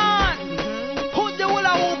 Unicorn. Put the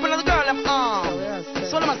hula hoop on the girl them arm.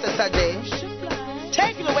 So the master Saturday.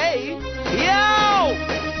 Take it away. Yo.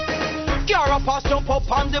 Gear up, pass, jump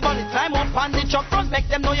up on the body, climb up on the truck front, make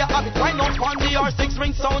them know you have it. Wind up on the R6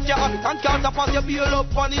 ring sound, you have it. And cars up as you feel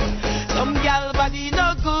up on it. Some gal body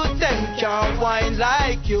no good, them can't whine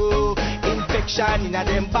like you. Infection in a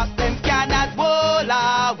them back, them cannot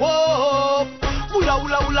wola whoop. Hula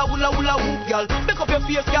hula hula hula hula hoop, gal. Make up your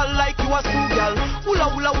face, gal, like you a school, gal.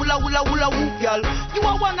 Hula hula hula hula hula hoop, gal. You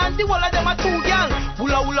are one and the whole of them are two, gal.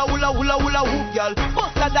 Hula hula hula hula hula hoop, gal.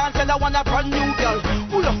 Bust a dance and I want a brand new, gal.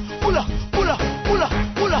 Hula hula hula hula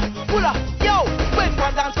hula hula. Yo, when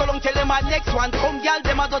one dance go long, tell them my next one come, gal.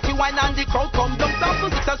 Them a dirty wine and the crowd come down.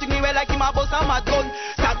 Sample six and sing me well like him a bust a mad gun.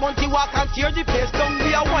 Start monkey walk and tear the place down.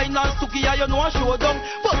 Be a wine and stooky, you know a show down.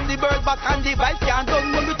 Bust the bird back and the vibes can't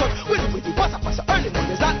done. When we touch, with the passa passa early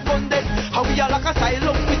mornings that Monday. How we are like a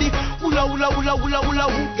silent with the hula hula hula hula hula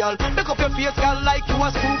hoop, gal. Make up your face, gal, like you a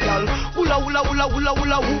school, gal. Hula hula hula hula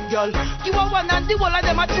hula hoop, gal. You are one and the whole of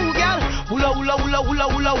them are two, gal. Hula hula hula hula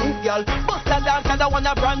hula hoop, gal. Bust a dance and I want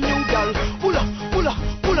a brand new, gal. Hula hula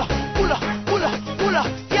hula hula hula hula.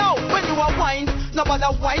 Yo, when you are wine, no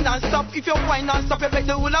bother wine and stop. If you wine and stop, you make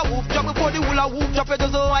the hula hoop drop. Before the hula hoop drop, you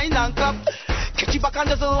just wine and clap. Catch it back and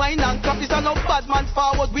just wine and clap. This a no bad man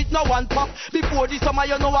forward with no one pop. Before the summer,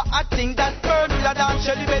 you know what I think that bird with a dance,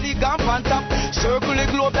 Shelly belly gone on top. Circle the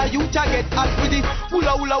globe that you can get hot with it.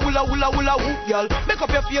 Hula hula hula hula hula hoop, girl. Make up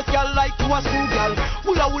your face, girl, like you a school, girl.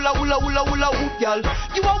 Hula hula hula hula hula hoop, girl.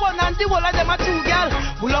 You are one and the whole of them are two, girl.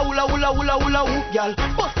 Hula hula hula hula hula hoop, girl.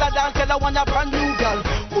 Bust a dance, and I want a brand new, girl.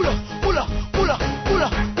 Hula hula hula hula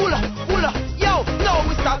hula hula. Yo, now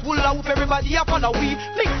we start hula hoop, everybody up on a we.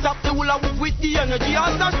 Mix up the hula hoop with the energy.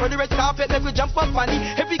 All stars for the red carpet, make we jump up on it.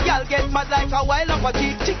 Every girl get mad like a wild up a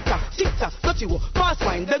G. Tick tock, dirty wo, fast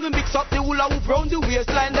wine. Then we mix up the hula hoop round the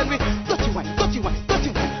waistline. Then we dirty wine, dirty wine,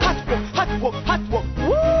 dirty wine. Hot walk, hot walk.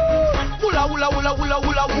 Woo! Hula hula hula hula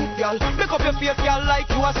hula hoop, girl. Make up your face, girl, like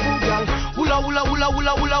you a school, girl. Hula hula hula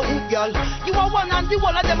hula hula hoop, girl. You are one and the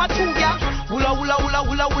whole of them are two, girl. Hula hula hula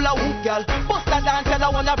hula hula hoop, girl. Bust a dance and I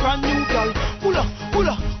want a brand new, girl. Hula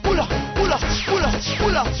hula hula hula hula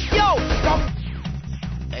hula. Yo, come.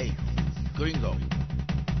 Hey, gringo,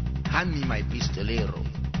 hand me my pistolero.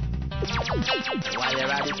 While you're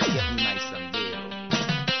at it, get me my sombrero.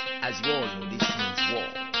 As war, this means war.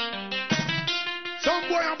 Some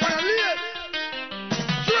boy up on a lid.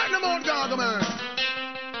 Straighten them out, Gargaman.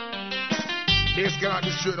 This cannot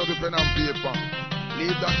be straight out the pen and paper.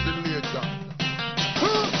 Leave that till later.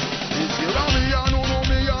 This year on me, I know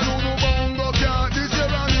me, I know no bongo cat. This year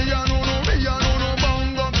on me, I know me, I know no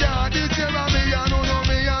bongo cat. This year on me, I know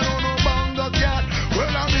me, I know no bongo cat.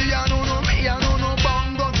 Well, on me, I know me, I know no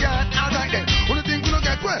bongo cat. Alright then, who do you think you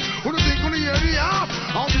get where? Who do you think you hear me out?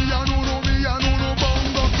 On me, I know me, I know no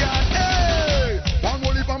bongo cat. Hey, one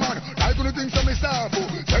more leap a man. I gonna think some stuff.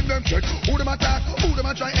 Send them check. Who them attack? Who them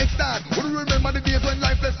a try extort? Who do you remember the days when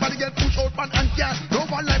lifeless body get pushed out pan and cat? No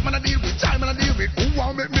one life man a deal with, time man a deal with. Who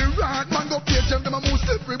want make me rock? Man go pay them a move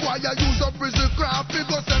slippery. Boy I use up prison craft. We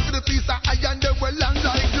go send to the piece of iron. They will land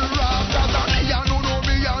like the rock. Cause on me I know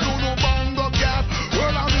me, I know no bongo cat.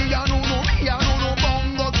 Well on me I know me, I know no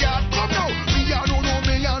bongo cat. Come now, me I know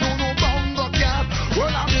me, I know no bongo cat.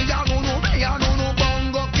 Well on me I know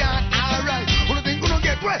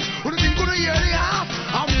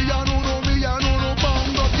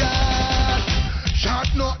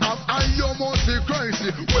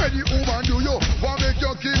Where the woman do you want make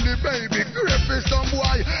you kill the baby? Grape is some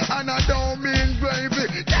boy, and I don't mean gravy.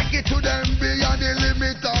 Take it to them beyond the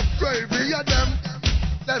limit of gravy. Yeah, them.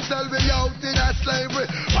 They sell me out in a slavery.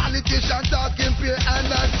 Politician talking pure and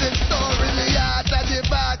dancing story. The heart of the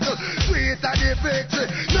battle, sweet of the victory.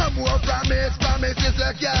 No more promises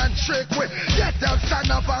you can't trick with. Get up,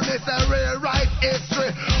 stand up and it's a rewrite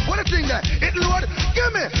history. What a thing that it Lord,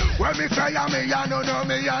 give me. When me cry on me, I don't know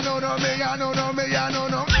me, I don't know me, I don't know me, I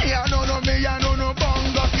don't know me, I don't know me, I don't know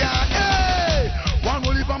bongo cat. Hey! One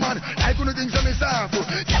will leave a man, I couldn't think of myself.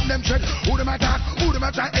 Tell them tread, who them attack, who them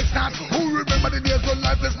try extort. Who remember the days when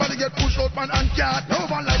lifeless man get pushed out man and cat. No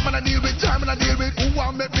one life man I deal with, time and I deal with. Who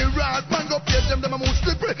want make me rat, man go pay them a move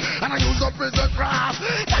slippery. And I use up prison craft.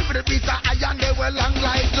 Time for the pizza, I and they were long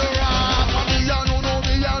like giraffe. Me I no know,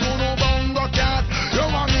 me I no know bongo cat. You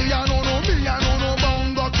want me I no know, me I no know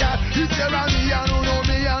bongo cat. You say me I no know,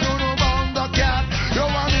 me I no know bongo cat. You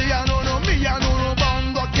want me I no know, me I no know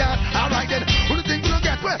bongo cat. Alright then. Who do you think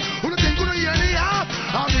gonna hear me out?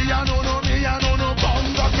 Me, I don't know me, I don't know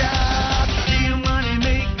bongo cat. Real money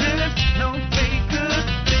makers, no fakers.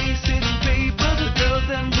 Chasing papers, the girls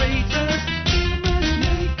and raiders. Real money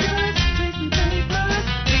makers, chasing papers.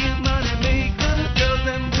 Real money makers, girls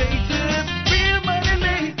and raiders. Real money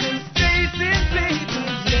makers, chasing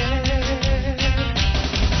papers, yeah.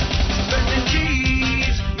 Spending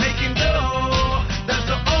G's, making dough. That's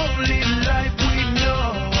the only life we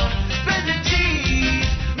know. Spending G's.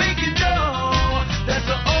 That's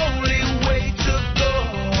the only way to go.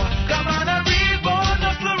 Come on, a real born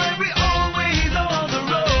hustler, and we always on the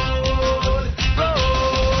road.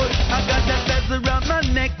 I got that feather around my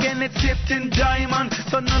neck and it's tipped in diamond.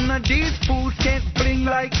 So none of these fools can't bling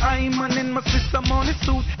like Hyman. In my system on his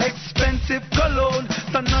suit, expensive cologne.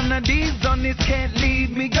 So none of these honeys can't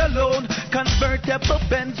leave me alone. Convertible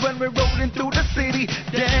Benz when we're rolling through the city.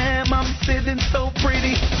 Damn, I'm sitting so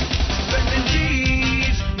pretty. Spending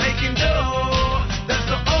G's, making dough. That's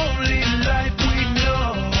the only life we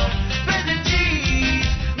know. Spending G's,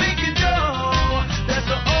 making dough. That's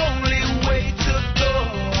the only way to go.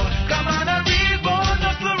 Come on, a real born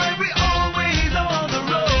hustler, and we always on the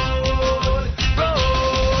road.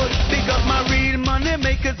 Pick up my real money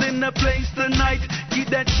makers in the place tonight. Keep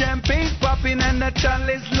that champagne popping and the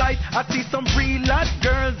chalice light. I see some real hot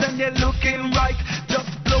girls and they're looking right. Just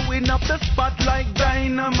blowing up the spot like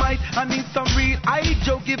dynamite. I need some real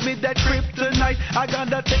Joe, give me that kryptonite. I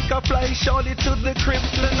gotta take a flight, shorty, to the crib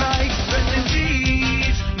tonight. Spending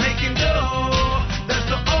G's, making dough. That's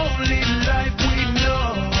the only life we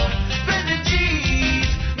know. Spending G's,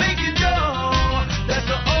 making dough. That's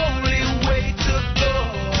the only way to go.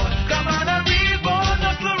 Come on, a real born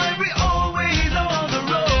hustler, and we always on the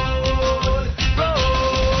road.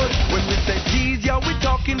 When we say G's, yeah, we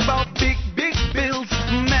talking about big bills,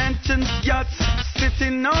 mansions, yachts,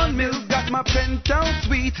 sitting on mills. Got my penthouse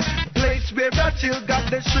suite, place where I chill. Got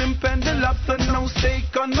the shrimp and the lobster, no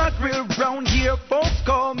steak on my grill. Round here, folks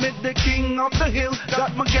call me the king of the hill.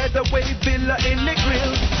 Got my getaway villa in the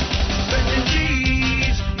grill. Spending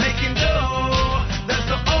G's, making dough. That's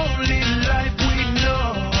the only life we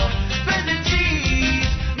know. Spending G's,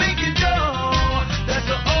 making dough. That's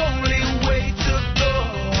the only way to go.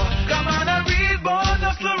 Come on, a real born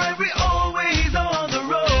hustler, and we always on the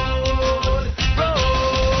road.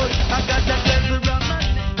 I got that leather around my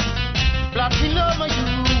neck, blocking all my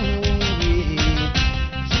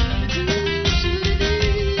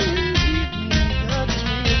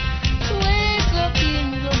Wake up in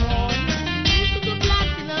the morning, to the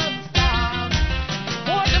platinum star.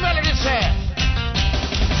 What the melody say?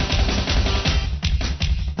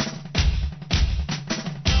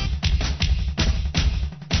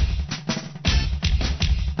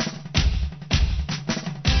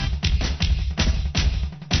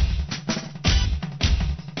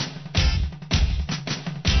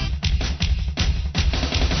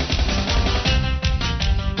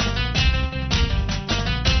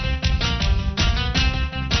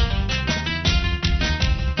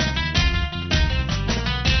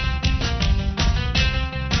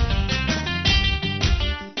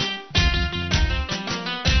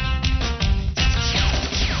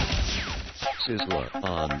 Sizzler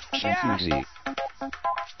on G2Z.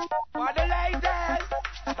 For the ladies,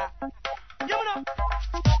 you know,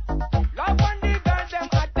 love when the girls them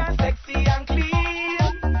hot and sexy and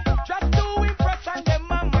clean. Just to impress and them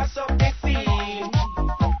mamas up the scene.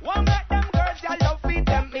 Won't make them girls ya love with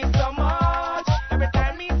them me so much. Every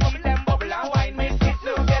time me see them bubble and wine, me sit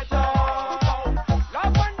to get up.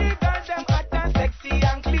 Love when the girls them hot and sexy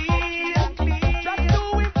and clean. Just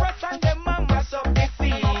to impress and them mamas up the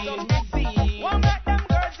scene. Won't make them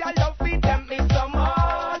girls ya love with them me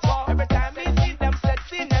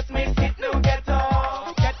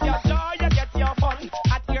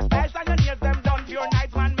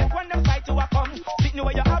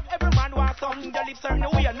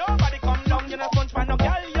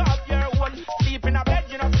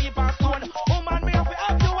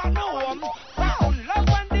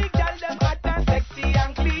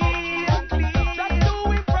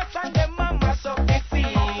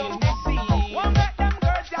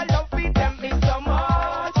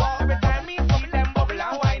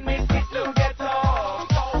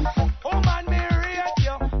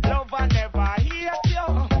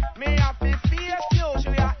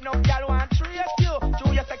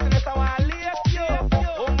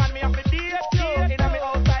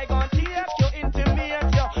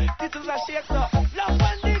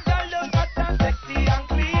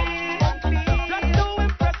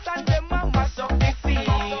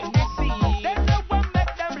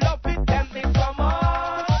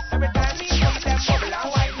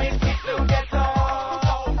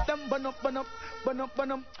up, burn up, burn up,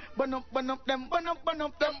 burn up, burn up, burn up, them, burn up, burn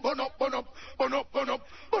up, them, burn up, burn up, burn up, burn up,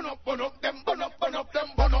 burn up, burn up, them, burn up, burn up, them,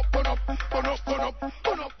 burn up, burn up, burn up, burn up,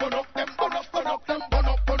 burn up, burn up, them, burn up, burn up, them, burn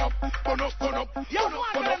up, burn up, burn up, burn up, yeah,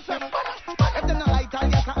 burn up, them, burn up. If them not vital,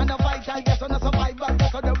 yes, and a vital, yes, on a survival,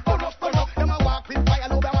 yes, so them burn up, burn up. Them a walk with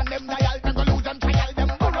fire, over and them dial, them go lose and trial, them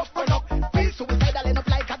burn up, burn up. Feel suicidal, end up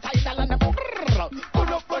like a tidal, and them burn up, burn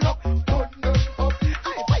up, burn up.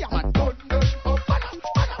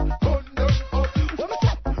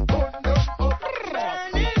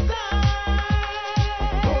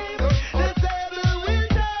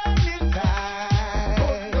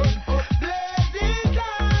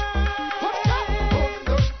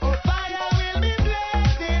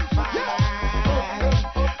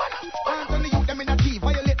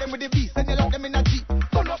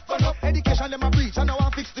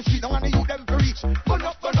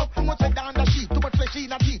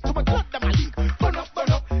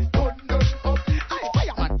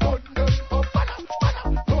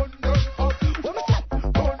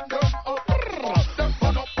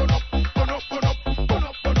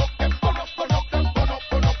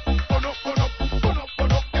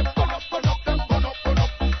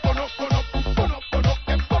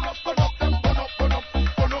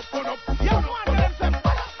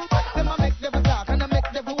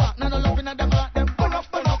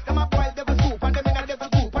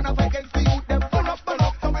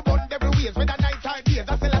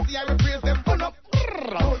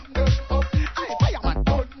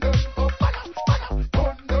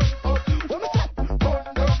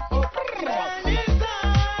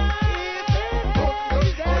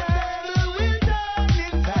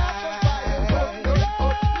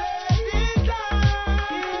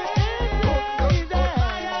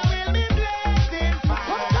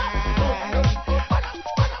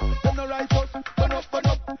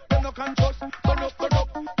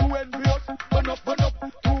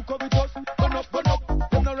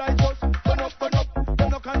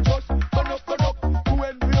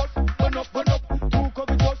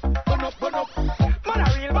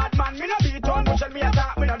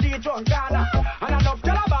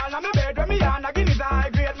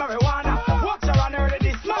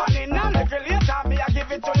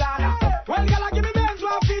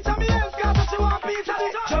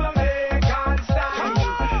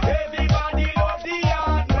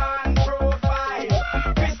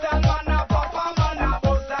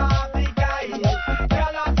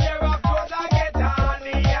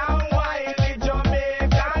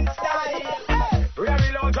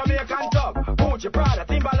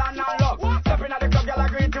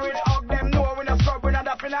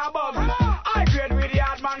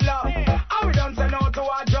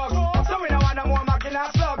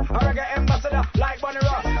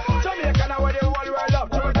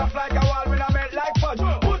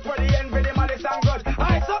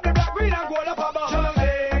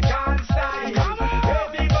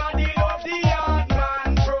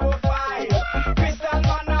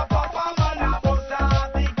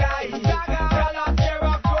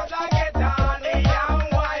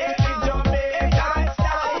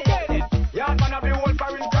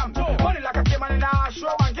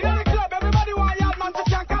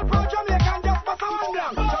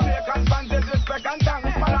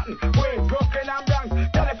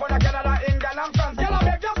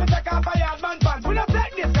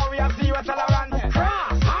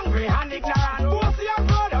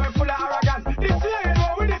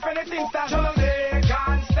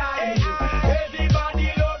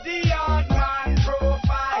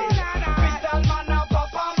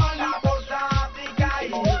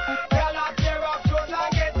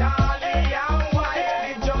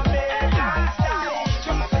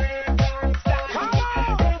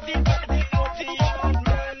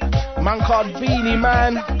 Beanie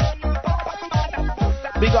Man,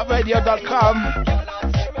 BigUpRadio.com.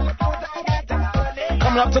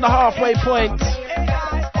 Coming up to the halfway point.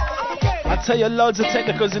 I tell you, loads of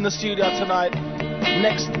technicals in the studio tonight.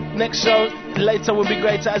 Next show later will be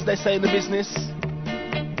greater, as they say in the business.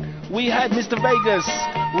 We had Mr. Vegas.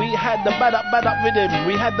 We had the bad up rhythm.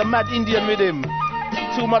 We had the mad Indian rhythm.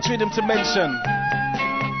 Too much rhythm to mention.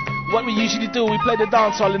 What we usually do, we play the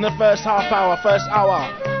dancehall in the first half hour, first hour.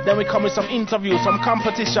 Then we come with some interviews, some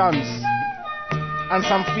competitions, and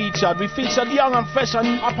some featured. We featured young and fresh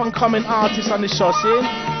and up-and-coming artists on the show, see?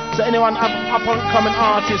 So anyone up-and-coming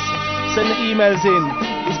artists, send the emails in.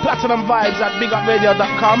 It's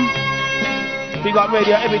platinumvibes@bigupradio.com. Big Up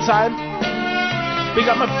Radio every time. Big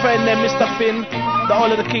up my friend there, Mr. Finn, the whole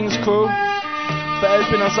of the King's crew, for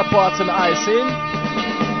helping and supporting the icing.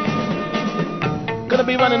 Gonna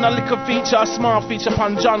be running a little feature, a small feature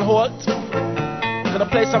upon John Holt. Gonna gonna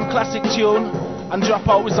play some classic tune and drop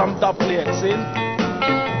out with some dub plates, see?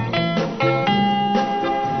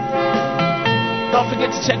 Don't forget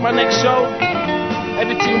to check my next show.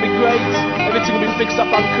 Everything will be great. Everything will be fixed up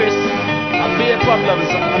on Chris. I'll be problems.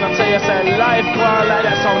 And I'll tell you, I say, life go on like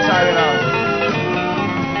that sometime, you know.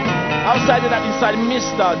 Outside of that, inside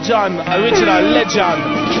Mr. John, original legend.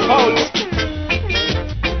 Out.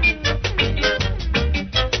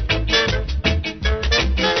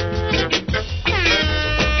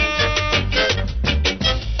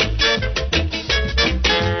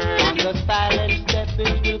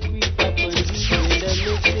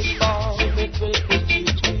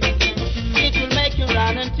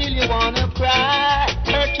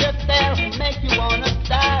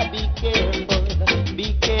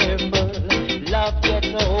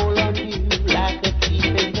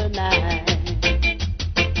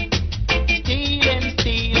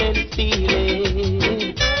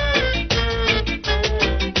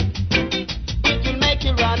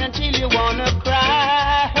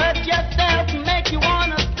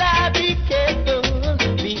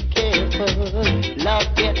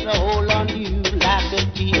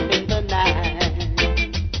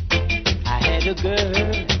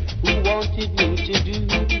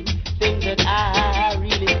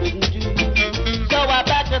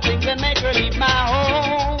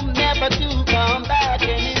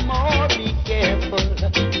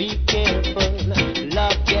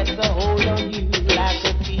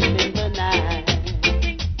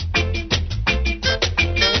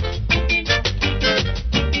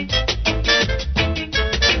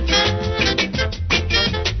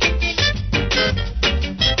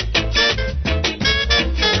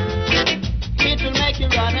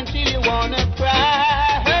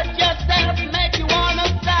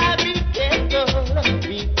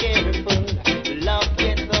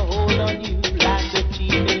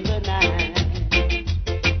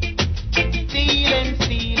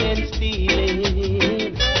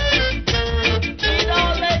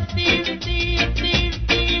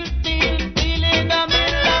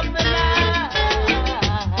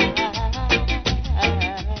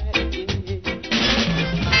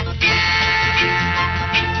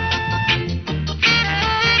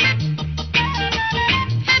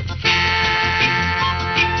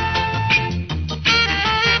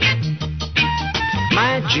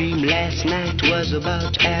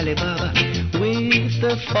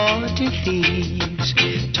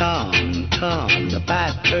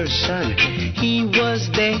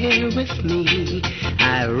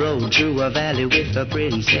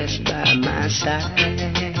 Princess by my side.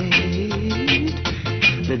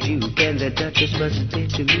 The Duke and the Duchess was there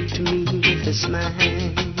to meet me with a smile.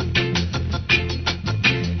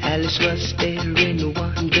 Alice was staring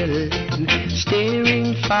Wonderland,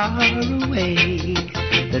 staring far away.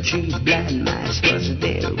 The three blind mice was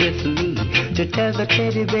there with me to tell the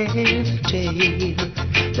teddy bear the tale.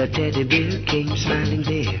 The teddy bear came smiling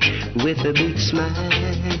there with a big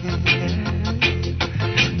smile.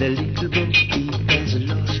 The little Bo Peep has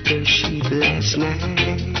lost her sheep last night.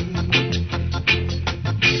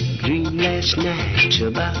 Dreamed last night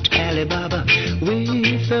about Ali Baba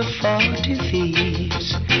with the 40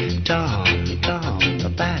 thieves. Tom,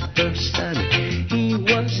 the piper's son, he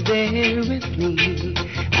was there with me.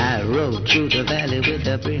 I rode through the valley with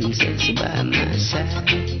the princess by my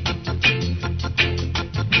side.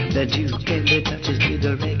 The Duke and the Duchess did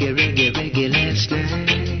the reggae last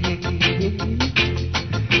night.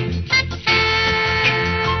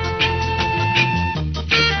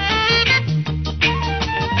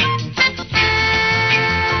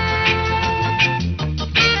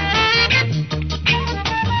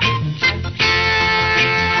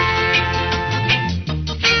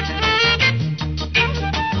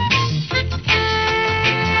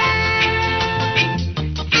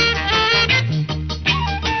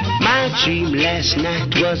 Last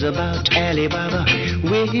night was about Ali Baba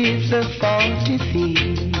with the 40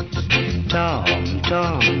 thieves. Tom,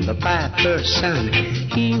 the piper's son,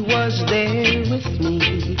 he was there with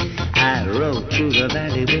me. I rode through the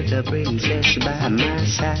valley with the princess by my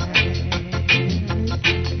side.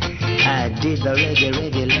 I did the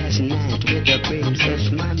reggae last night with the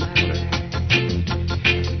princess, my bride.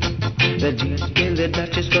 The Duke and the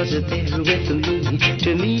Duchess was there with me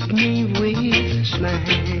to meet me with a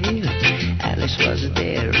smile. Alice was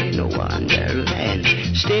there in a wonderland,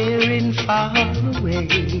 staring far away.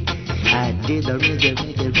 I did the reggae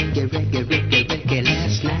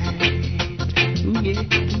last night. Ooh yeah,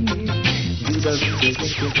 do the reggae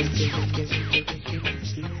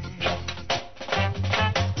last night.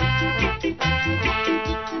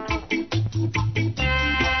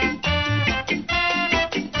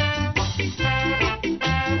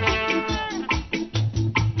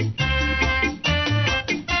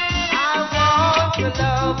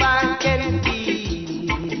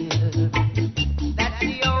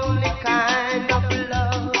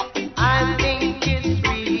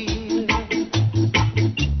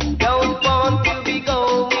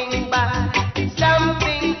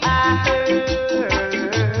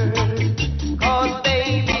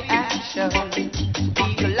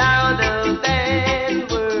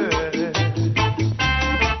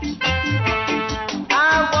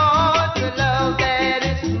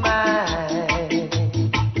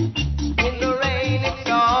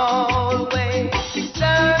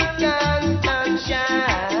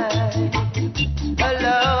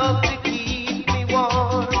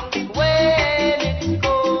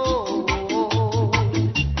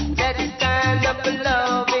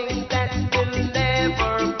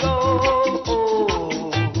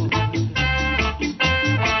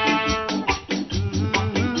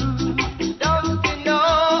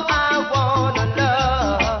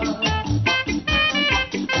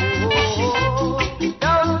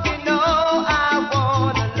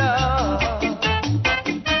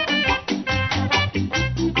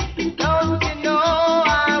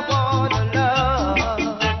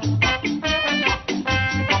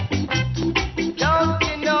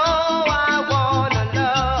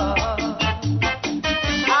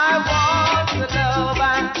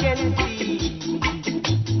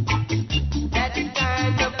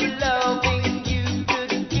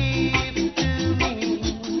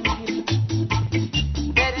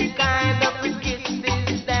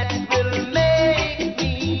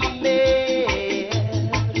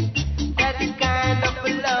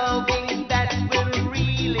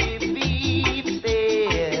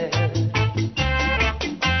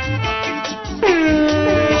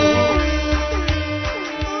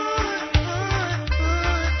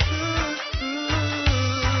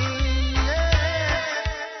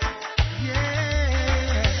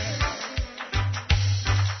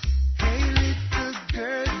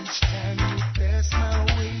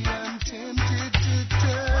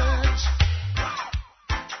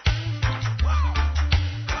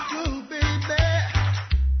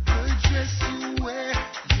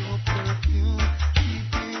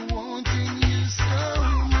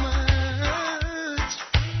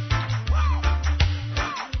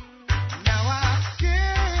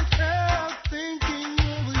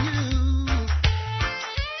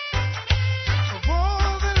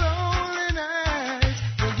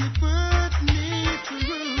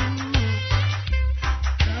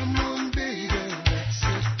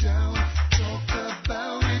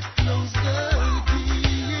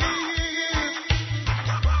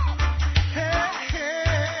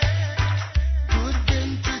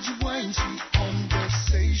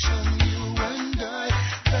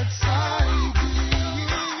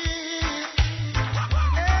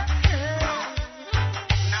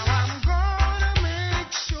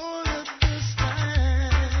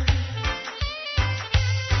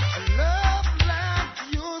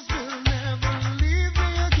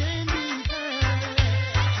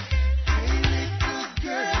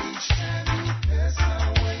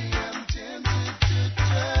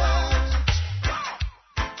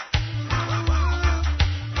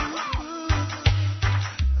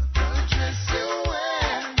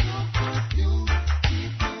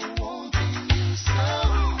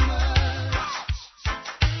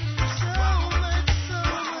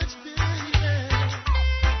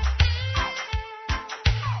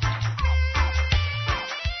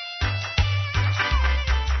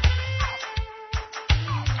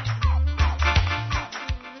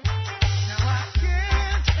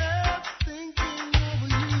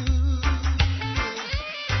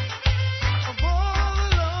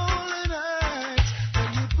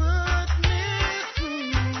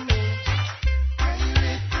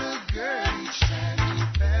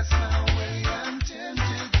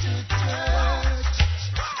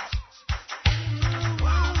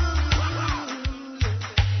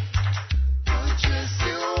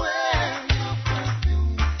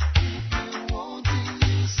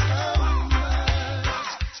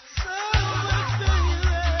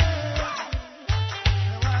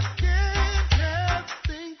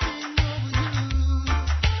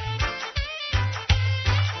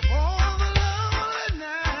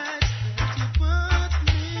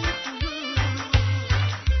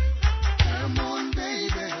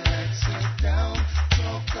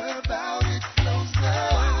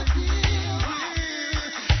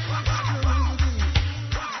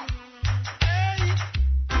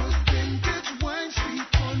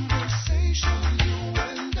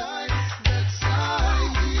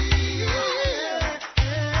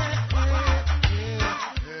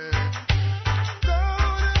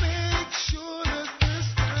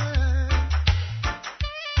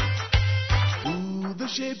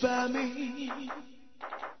 shape of me.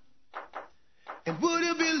 And would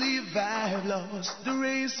you believe I've lost the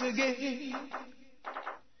race again?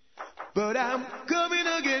 But I'm coming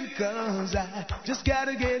again 'cause I just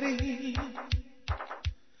gotta get in.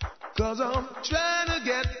 'Cause I'm trying to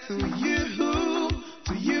get to you,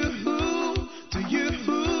 to you, to you.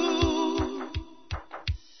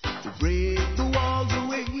 To break the walls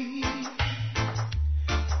away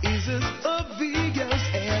is as obvious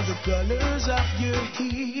as the colors of your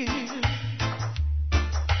hair.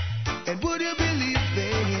 And would you believe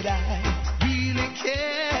that I really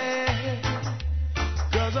care?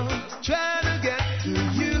 'Cause I'm trying to get to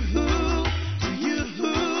you, to you,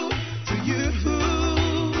 to you.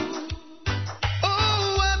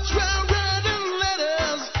 Oh, I tried writing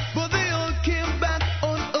letters, but they all came back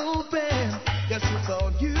unopened. Guess you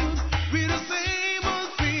thought you'd be the same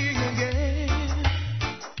old thing again.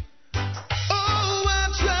 Oh, I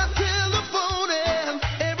tried telephoning,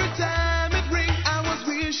 every time it rang I was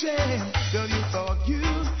wishing. Girl, you thought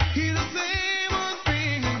you'd hear the same old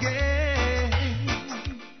thing again.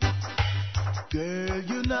 Girl,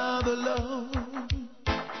 you're not alone.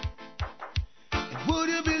 And would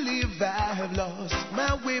you believe I have lost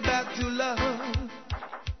my way back to love?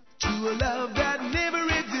 To a love that never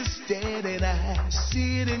existed, and I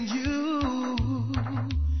see it in you.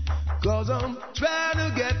 'Cause I'm trying to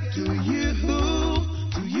get to you,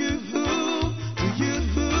 to you, to you.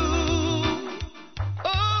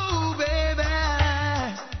 Oh, baby,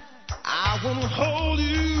 I wanna hold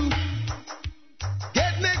you,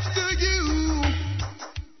 get next to you,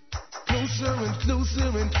 closer and closer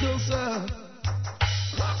and closer.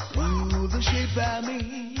 Ooh, the shape I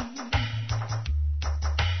me.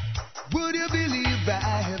 Would you believe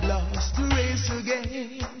I have lost the race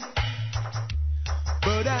again?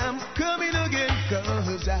 But I'm coming again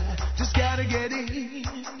 'cause I just gotta get in.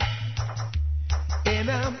 And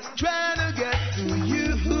I'm trying to get to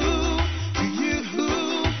you, to you,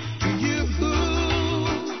 to you.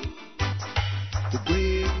 To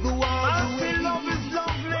break the walls away. Love is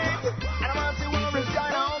lovely, and I say love is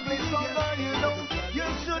kind of ugly. So girl, you know you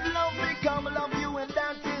should love me, come love you, and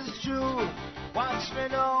that is true. Watch me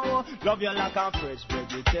now, love you like a fresh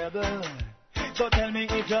vegetable. So tell me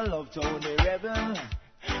if you love Tony Rebel.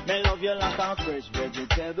 Me love you like a fresh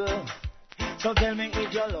vegetable. So tell me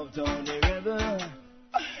if you love Tony Rebel.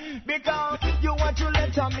 Because you want to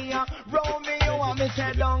let me roll me, you want me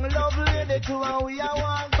say down love lady to how we are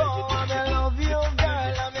want go. And I love you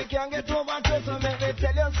girl, and me can't get over to, so make me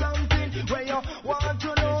tell you something where you want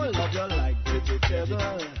to know. Love you like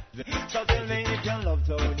vegetable. So tell me if you love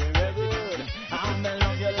Tony Rebel. And I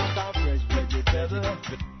love you like a fresh vegetable.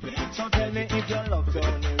 So tell me if you love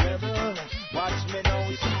Tony Rebel. Watch me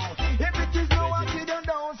now, so if it is no what you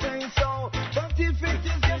don't say so. But if it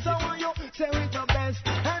is yes, I want you say it the best.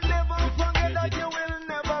 And never forget that you will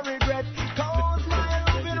never regret. 'Cause my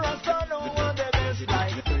loving Rasta know what the best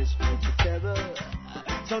like fresh vegetable.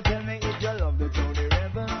 So tell me if you love the Tony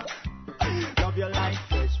Rebel. Love you like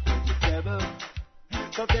fresh vegetable.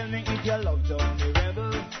 So tell me if you love Tony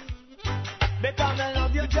Rebel. Because I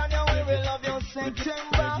love you January, love you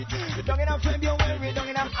September. Down in a February, down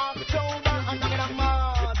in a October, and down in a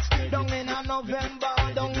March, down in a November,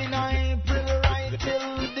 down in a April, right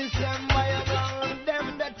till December. You know,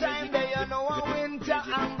 them the time they you know a winter,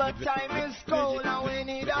 and the time is cold, and we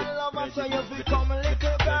need a lover, so you become a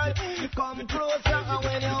little girl, come closer, and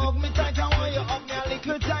when you hug me tight, and when you hug me a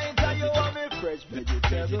little tighter, you want me fresh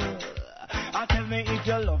vegetable. And tell me if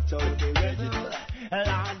you love Tony Rebel,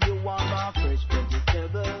 and you want my fresh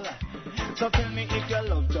vegetable. So tell me if you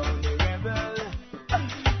love Tony Rebel.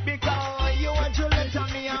 Because you want to let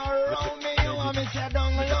me around me, you want me say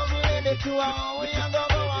down love lady to how we are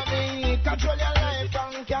go on me. Control your life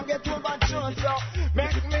and can't get over true. So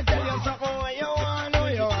make me tell you something what you want, know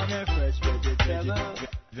you want me fresh vegetable.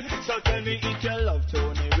 So tell me if you love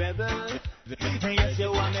Tony Rebel. Yes,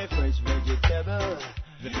 you want me fresh vegetable.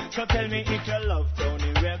 So tell me if you love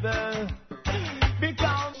Tony Rebel.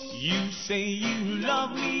 Because you say you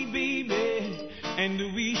love me, baby,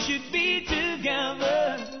 and we should be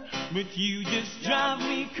together, but you just drive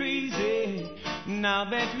me crazy. Now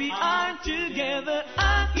that we are together,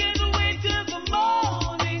 I can't wait till the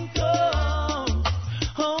morning comes.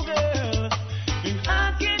 Oh girl, and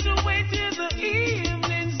I can't wait till the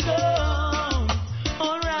evening's done.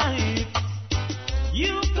 Alright,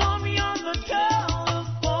 you call me on the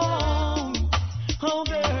telephone. Oh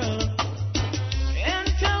girl, and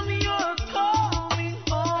tell me you're coming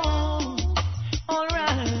home.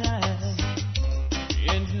 Alright,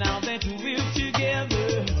 and now that we're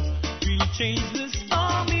together, we'll change the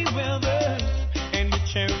stormy weather, and we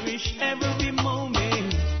cherish every moment.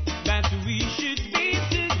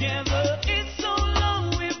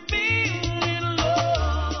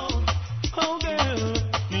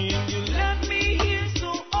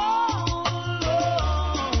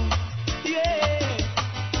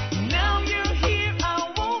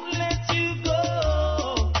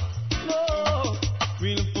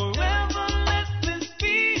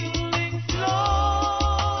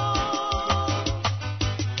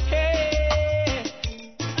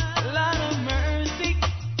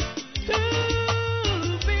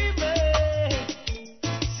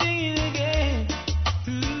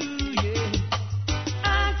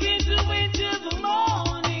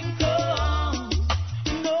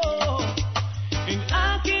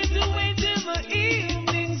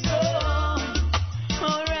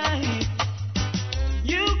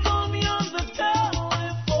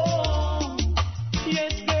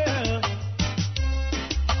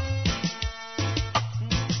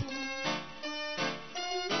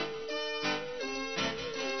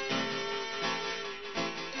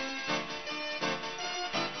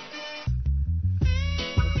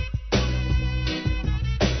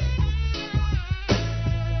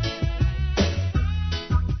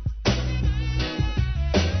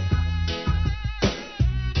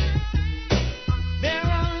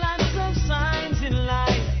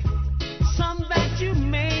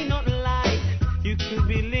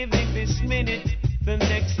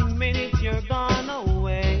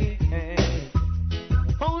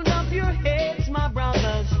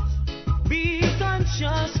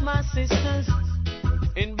 my sisters,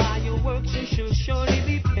 and by your works you shall surely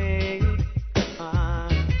be paid.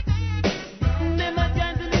 Never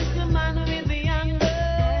try to diss the man with the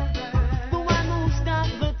anger, the one who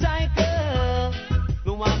stops the tiger,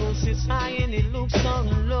 the one who sits high and he looks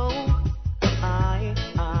down low.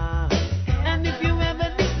 And if you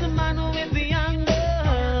ever diss the man with the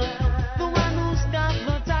anger, the one who stops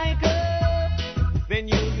the tiger, then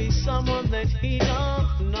you'll be someone that he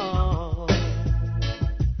don't know.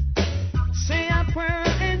 Say a prayer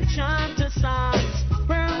and chant a psalms,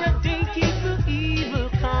 prayer a day keep the evil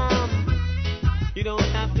calm. You don't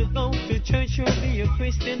have to go to church or be a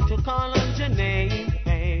Christian to call on your name.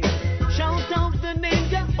 Hey. Shout out the name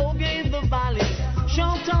Jehovah in the valleys.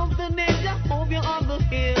 Shout out the name Jehovah on the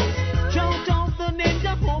hills. Shout out the name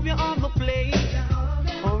Jehovah on the plains.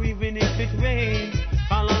 Or even if it rains,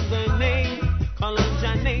 call on the name. Call on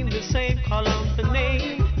your name the same. Call on the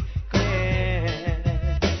name. Yeah.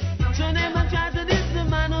 So never try to diss the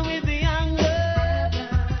man with the anger,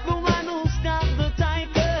 the one who stops the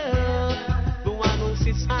tiger, the one who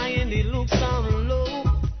sits high and he looks down low.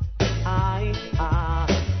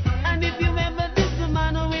 And if you ever diss the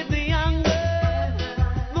man with the anger,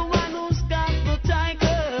 the one who stops the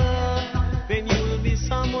tiger, then you'll be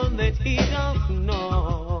someone that he don't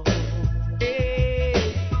know.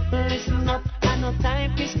 Hey, listen up, I know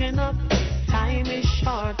time is enough. Time is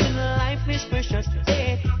short and life is precious.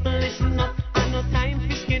 Hey, listen up, I know time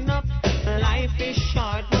is enough. Life is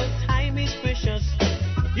short, but time is precious.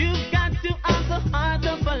 You've got to have the heart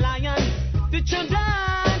of a lion to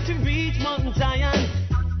try to reach Mount Zion.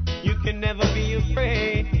 You can never be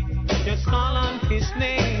afraid, just call on his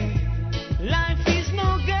name. Life is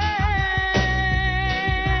no game.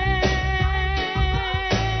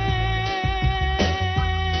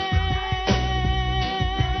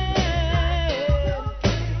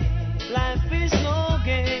 Life is no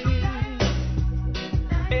game.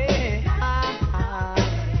 Hey,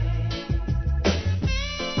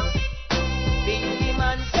 Bingy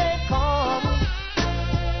man say come.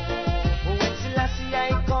 When Selassie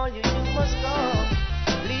I call you, you must come.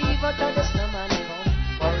 Leave out of the slum and come.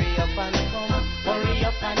 Hurry up and come. Hurry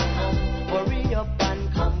up and come. Hurry up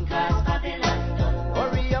and come. Cause Babylon done.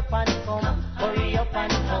 Hurry up and come. Hurry up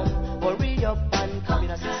and come. Hurry up and come. You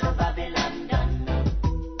know, sister Babylon done.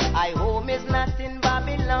 I home is not in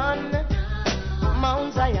Babylon.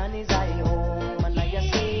 Mount Zion is I home. And I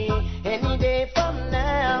say any day from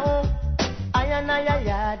now,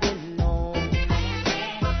 I didn't know.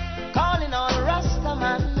 Calling all Rasta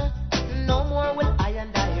man, no more will I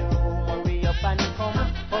and I roam. Hurry up and come,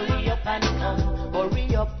 hurry up and come,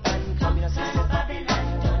 hurry up and come. You know, sister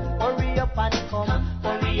Babylon done. Hurry up and come,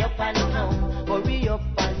 hurry up and come, hurry up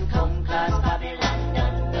and come, cause Babylon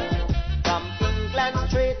done. From England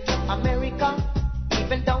straight to America,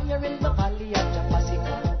 even down here in the valley of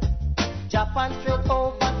Japasica. Japan straight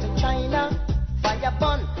over to China, fire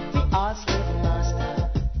burn the all slave master.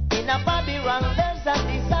 In a Babylon there's a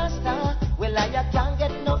disaster. Well, I can't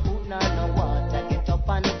get no food nor no water. Get up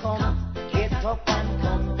and come, get up and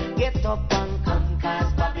come, get up and come,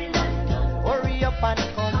 cause Babylon done. Hurry up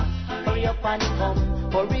and come, hurry up and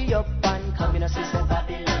come, hurry up and come. You know, sister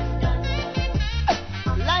Babylon done.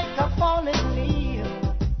 Like a fallen leaf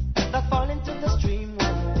that fall into the stream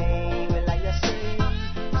one day. Well, I say,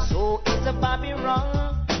 so is a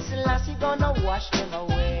Babylon. Selassie gonna wash them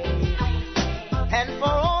away. And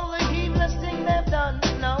for all the heedless things they've done,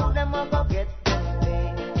 now them are gonna get them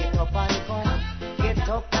pay. Get up and come, get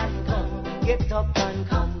up and come, get up and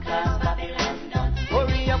come, cause Babylon done.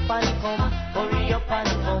 Hurry up and come, hurry up and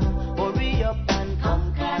come, hurry up and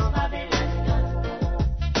come, cause Babylon done.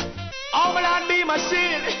 Oh, my Lord, be my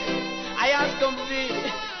shield. I ask them to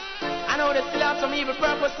feed. I know they still have some evil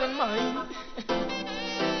purpose in mind.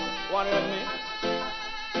 Wanna help me?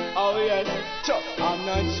 Oh yes, I'm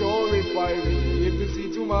not sure if I will live to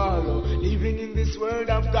see tomorrow. Living in this world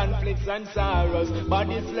of conflicts and sorrows.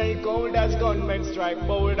 Bodies like cold as gunmen strike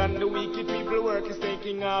bold, and the wicked people work is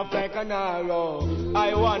taking off like an arrow.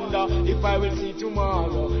 I wonder if I will see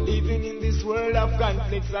tomorrow. Living in this world of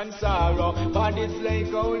conflicts and sorrow. Bodies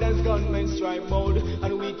like cold as gunmen strike bold,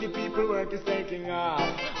 and wicked people work is taking off.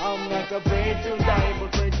 I'm not afraid to die,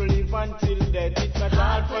 but afraid to live until death. It's not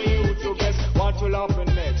hard for you to guess what will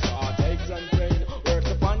happen next. Heartaches and pain, work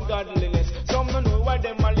upon godliness. Some don't know why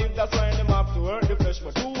them a live, that's why them have to hurt the flesh.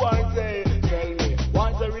 But who are they? Tell me.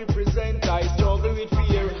 Once I represent, I struggle with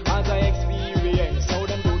fear as I experience. How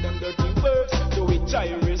them do them dirty works, to which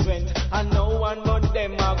I resent. And no one but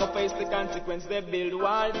them are gonna face the consequence. They build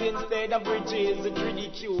walls instead of bridges, it's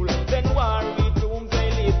ridicule. Then war with whom they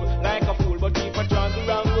live like a fool, but keep a trans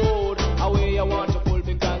around road. Away I want to pull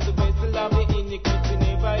because the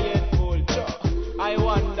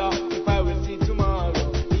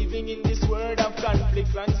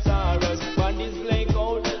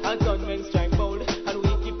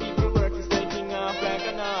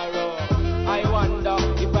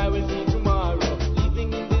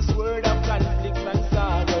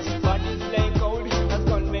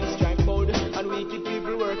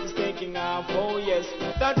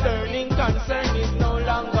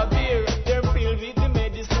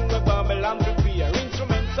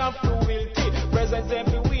have cruelty. Presence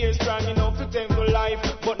everywhere, strong enough to temple life,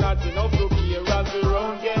 but not enough to care. As the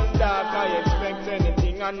road gets dark, I expect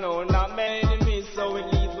anything. I know not many enemies, so it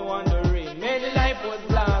leaves me wondering. Many life was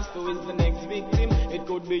lost, who is the next victim? It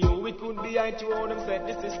could be you, it could be I, to how them set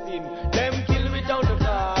the system. Them kill without a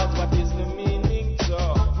cause, what is the meaning? So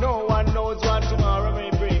no one knows what tomorrow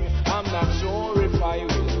may bring. I'm not sure if I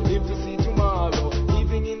will live to see tomorrow.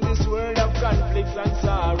 Living in this world of conflicts and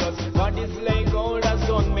sorrows. Bodies lay cold as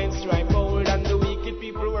gunmen strike bold, and the wicked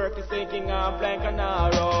people work is taking off like an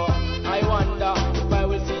arrow. I wonder if I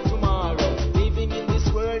will see tomorrow. Living in this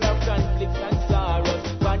world of conflicts and sorrows.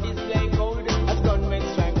 Bodies lay cold as gunmen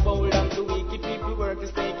strike bold, and the wicked people work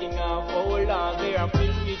is taking off hold. They are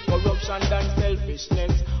filled with corruption and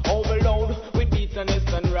selfishness, overload with bitterness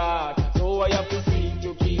and wrath. So I have to seek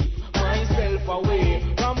to keep myself away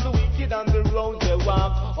from the wicked and the road they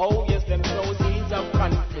walk. Oh yes, them sow seeds of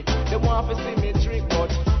conflict. They want for symmetry,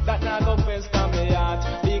 but that not go first on my heart,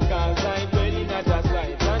 because I dwell in a just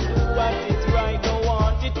right and do what is right. Don't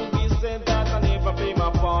want it to be said that I never pay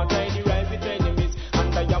my part. I derive with enemies,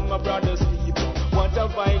 and I am my brother's keeper. What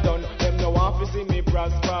have I done? Them no want to see me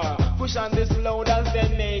prosper. Push on this load as they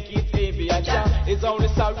make it heavy. It's only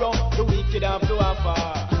sorrow the wicked have to offer.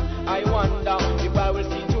 I wonder if I will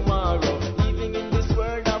see tomorrow. Living in this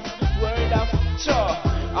world of sure.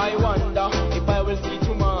 I wonder if I will see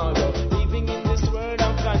tomorrow. Living in this world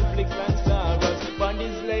of conflicts and sorrows.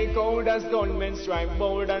 Bodies lay cold as gunmen strike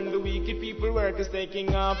bold, and the wicked people work is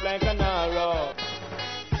taking off like an arrow.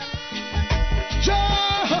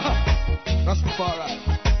 Rastafari.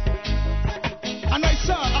 And I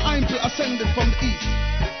saw an angel ascended from the east,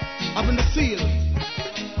 having the seal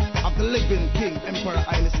of the living King, Emperor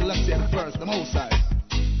Haile Selassie I, the Most High.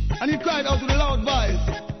 And he cried out with a loud voice,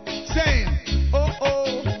 saying, oh,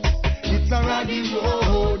 oh, it's a raggy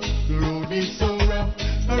road, the road is so rough,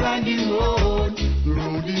 a raggy road, the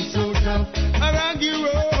road is so tough, a raggy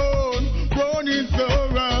road is so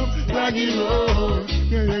rough, raggy road,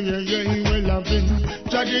 yeah, well I've been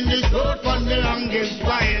trudging this road for the longest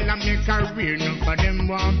while. I make a career, none for them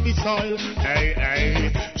want be soil,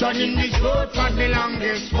 hey, trudging this road for the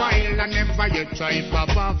longest while. I never yet try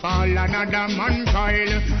papa fall another man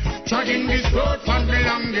coil. Trudging this road for the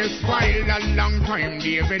longest while. A long time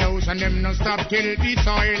David House and them no stop till the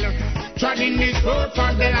soil. Trudging this road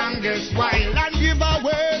for the longest while, and give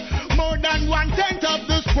away more than 1/10 of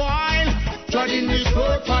the spoil. Trudging this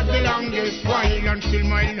road for the longest while, until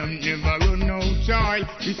my lamp never run out oil.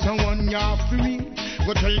 It's a 1 year free.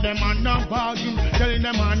 Go tell them I'm not bargain, tell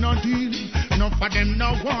them I'm not deal. Enough of them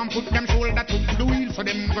no want put them shoulder to the wheel. So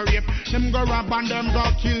them go rape, them go rob, and them go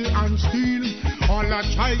kill and steal. All a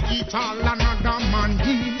try eat, all another man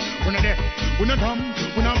deal. When a deaf, when a dumb,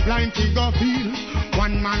 when a blind figure feel.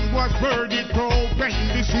 One man was buried to open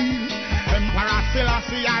the seal. Emperor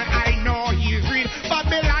Selassie, I know he's real.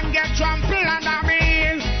 Babylon get trampled under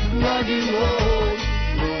me. Raggy road,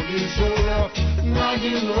 road is so rough.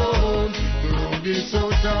 Raggy road, road is so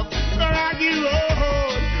tough. Raggy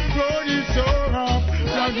road, road is so rough.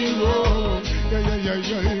 Raggy road,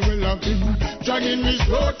 yeah, well I've been dragging this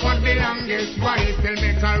road for the longest while. Still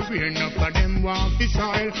make a career, enough of them walk the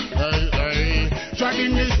soil. Hey,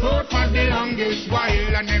 dragging this road for the longest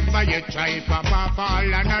while. I never yet try papa fall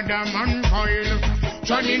another man coil.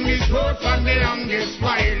 Dragging this road for the longest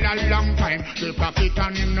while. A long time, the prophet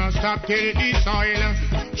and him no stop till the soil.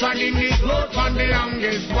 Dragging this road for the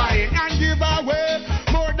longest while, and give away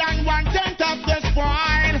more than 1/10 of the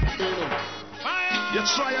spoil. You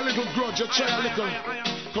try a little grudge, you try a little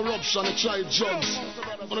corruption, you try drugs.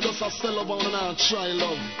 When you just a sell love and not try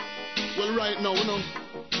love. Well, right now,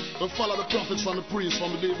 we follow the prophets and the priests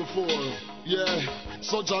from the day before. Yeah,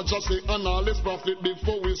 so just say honor this prophet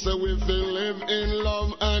before we say we feel live in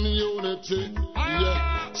love and unity.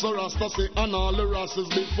 Yeah, so Rasta say honor the Rastas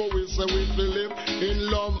before we say we feel live in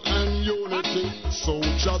love and unity. So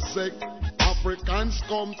just say Africans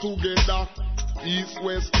come together. East,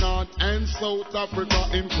 West, North, and South Africa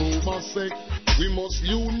in Cuba say we must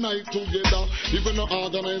unite together. Even the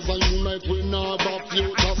organize and unite, we not have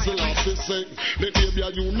future. Selassie say let there be a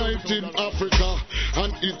united Africa, and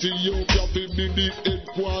Ethiopia will be the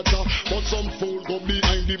headquarter. But some fool go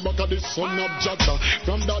behind the back of the son of Jaja.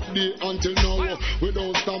 From that day until now, we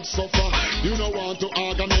don't stop suffer. You don't want to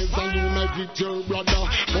organize and unite with your brother,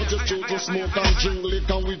 but you choose to smoke and drink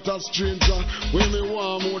liquor with a stranger. When we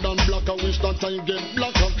want more than black, I wish that I get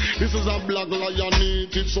blacker. This is a black lion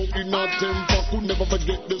native, so in a temper could never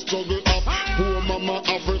forget the struggle of poor mama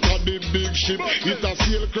Africa, the big ship. It a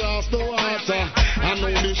sail across the water, and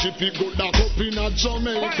now the ship it go dock up in a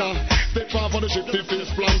Jamaica. Step off of the ship, the fish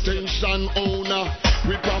plantation owner.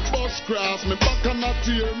 With a bus cross, me back and a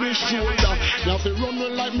tear me shoulder. You have to run me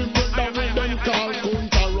like me brother with them call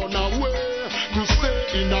counter run away. To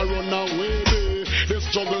stay in a runaway day. The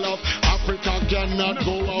struggle of Africa cannot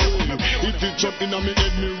go away. If it jump in a me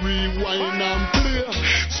head, me rewind and play.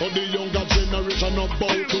 So the younger generation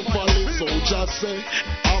about to follow. So just say,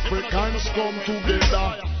 Africans come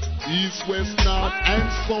together. East, West, North and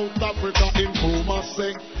South Africa in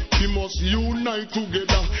Kumasi. We must unite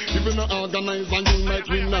together. If we not organize and unite,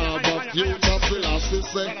 we not but you just will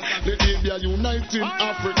say the India unite in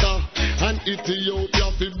Africa and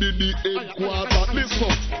Ethiopia to be the headquarter.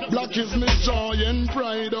 Listen, black is my joy and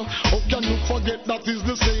pride. How can you forget that is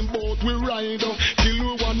the same boat we ride? Kill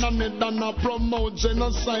you one another and promote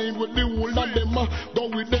genocide with the whole of them. Go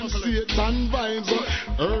with them Satan vibes.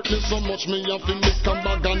 Hurt me so much me have to make a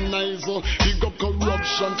baganize. Big up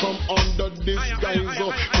corruption from under disguise.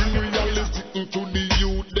 Realistic to the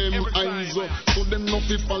youth, them eyes. So them not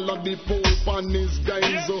to follow the Pope and his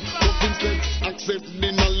guys. But instead accept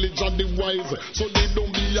the knowledge of the wise. So they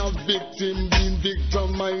don't be a victim being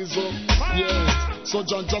victimized. Yeah. So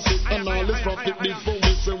John just said and all is profit before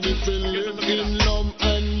we say we feel live in love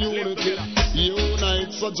and unity.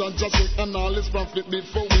 Unite. So John just said and all is profit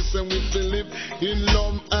before we say we feel live in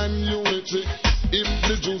love and unity. If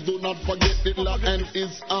the Jews do not forget Hitler and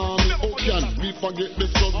his army, how can we forget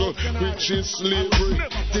the struggle which is slavery?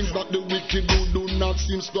 Things that the wicked do not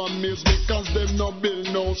seem to amaze me, cause them not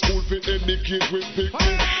build no school for educate with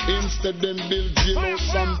picnic. Instead them build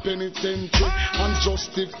jailhouse and penitentiary and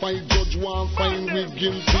justify judge one fine we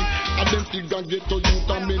guilty. And them figure get to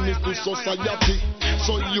youth and menace to society.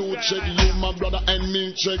 So you check you my brother and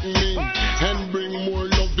me check me, and bring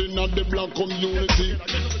more love in the black community.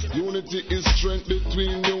 Unity is strength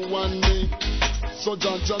between you and me. So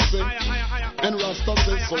just say, and Rasta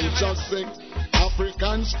says, so just say,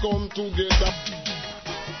 Africans come together.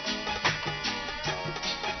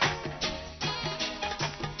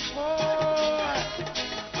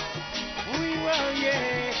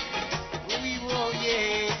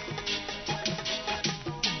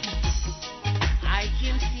 I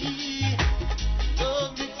can see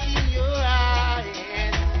love that's in your eyes.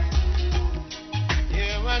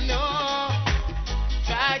 Yeah, I know.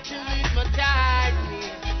 Try to hypnotize me.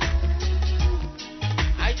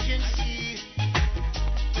 I can see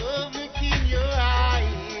love in your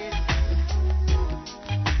eyes.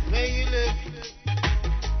 Where you look,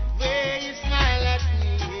 where you smile at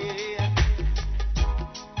me,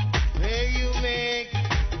 where you make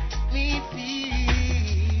me feel.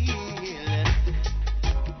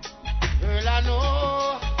 Girl, I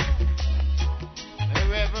know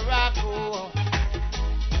wherever I go,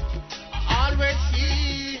 I always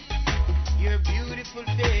see your beautiful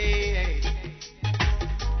face.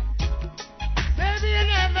 Baby, you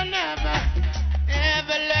never, never,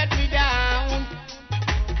 never let me down.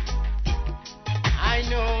 I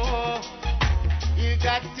know you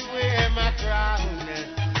got to wear my crown.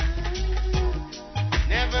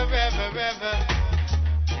 Never, ever, ever,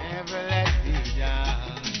 never let me down.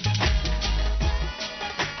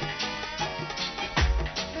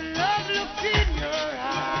 The love looks in your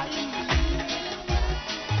eyes.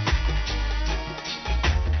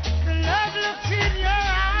 The love looks in your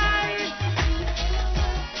eyes.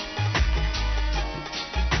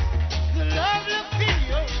 The love looks in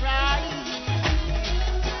your eyes.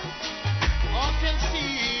 All can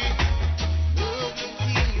see love looks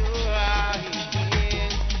in your eyes.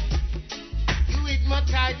 You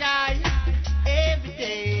hypnotize I every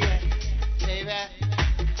day, baby.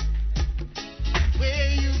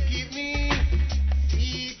 Where you give me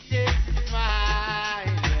sweet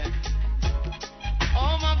smile.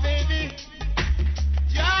 Oh my baby,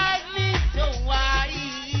 drive me so wild.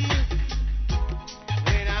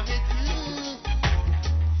 When I'm with you,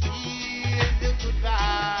 feel the good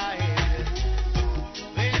vibes.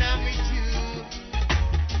 When I'm with you,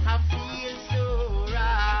 I feel so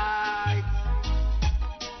right.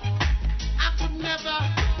 I could never,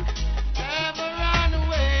 ever run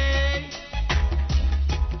away.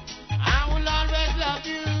 I will always love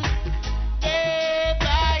you day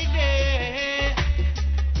by day.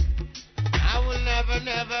 I will never,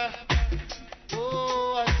 never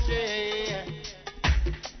go astray.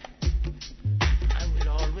 I will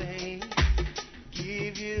always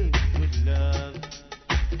give you good love.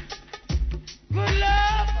 Good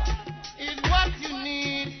love is what you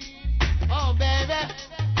need. Oh, baby,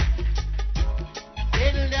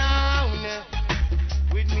 settle down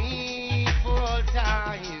with me for all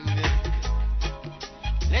time.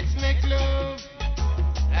 Let's make love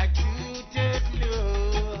like you take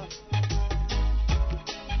love.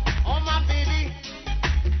 Oh, my baby,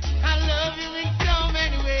 I love you in so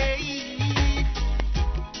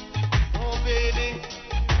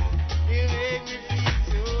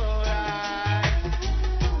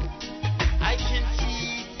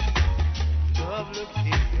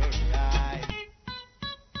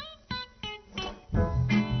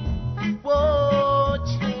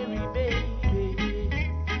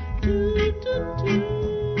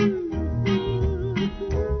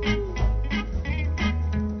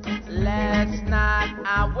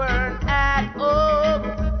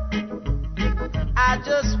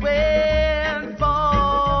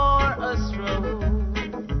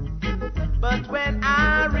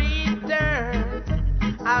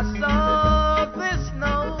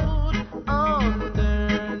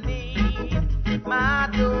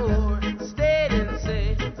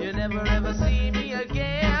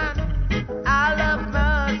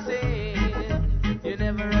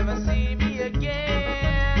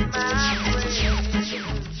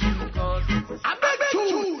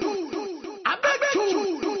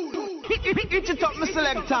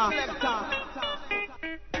selector.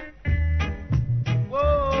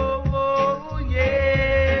 Whoa, whoa,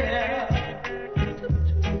 yeah.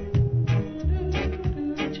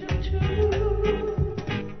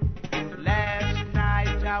 Last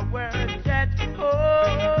night I worked at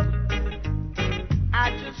home.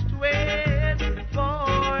 I just went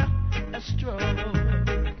for a stroll.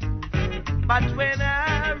 But when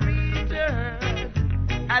I returned,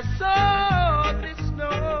 I saw this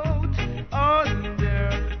note underneath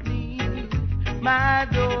my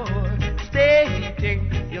door stating,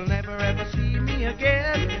 you'll never ever see me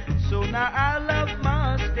again. So now our love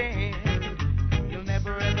must end. You'll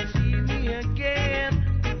never ever see me again,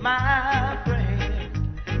 my friend.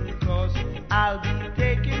 Because I'll be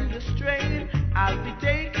taking the strain. I'll be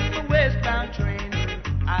taking the westbound train.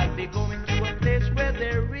 I'll be going to a place where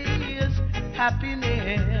there is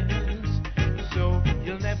happiness. So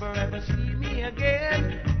you'll never ever see me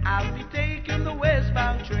again. I'll be taking the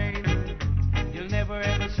westbound train. You'll never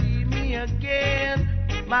ever see me again,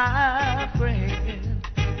 my friend.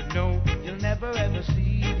 No, you'll never ever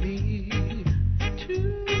see me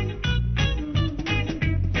too.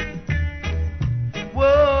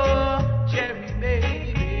 Whoa, cherry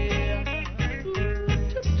baby,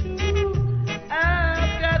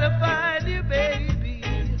 I've gotta find you, baby,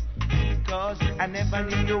 'cause I never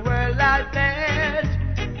knew you were like that.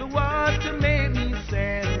 The one to make me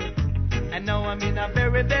sad. And now I'm in a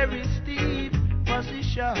very, very steep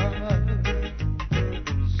position.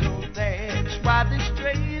 So that's why this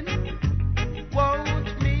train won't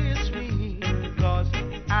miss me, 'cause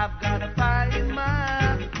I've gotta find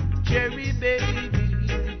my cherry baby.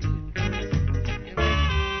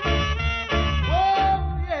 Oh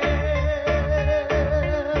yeah,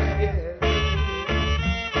 yeah.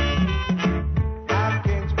 I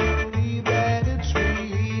can't believe that it's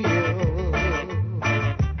real,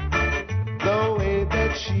 the way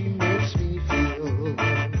that she makes me feel.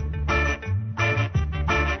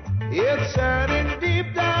 It's hurting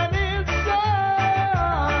deep down inside,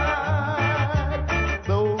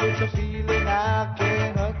 though it's a feeling I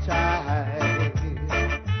cannot hide.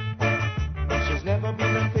 She's never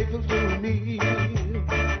been unfaithful to me,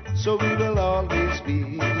 so we will always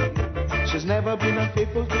be. She's never been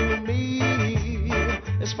unfaithful to me,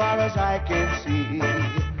 as far as I can see.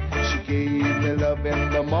 She gave me love in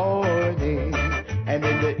the morning and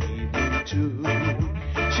in the evening too.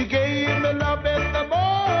 She gave me love in the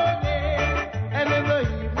morning and in the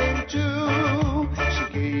evening too. She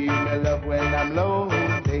gave me love when I'm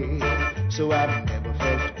lonely, so I've never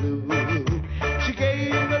felt blue. She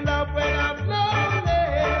gave me love when I'm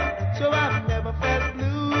lonely, so I've never felt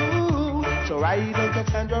blue. So ride on,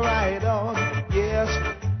 Cassandra, ride on, yes,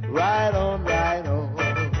 ride on, ride on.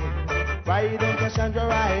 Ride on, Cassandra,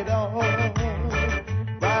 ride on,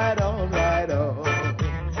 ride on, ride on.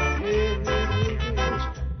 Yes,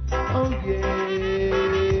 oh yes,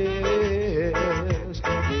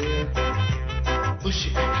 yeah. Push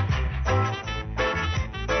it.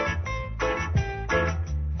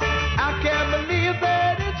 I can't believe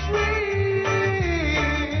that it's real,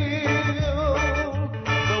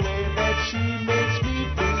 the way that she makes me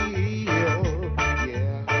feel,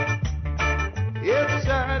 yeah. It's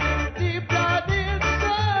hurting deep down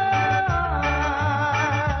inside,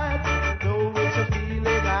 though it's a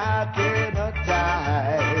feeling I cannot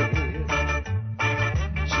hide.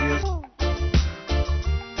 She is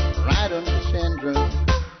Right on, Cassandra.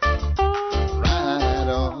 Right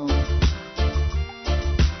on.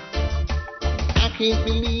 I can't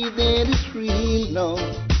believe that it's real, no.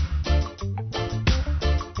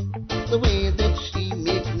 The way that she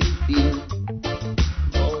makes me feel.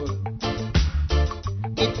 Oh,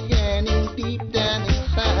 it's yearning deep down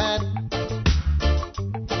inside.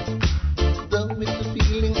 Though it's a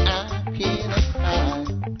feeling I cannot hide.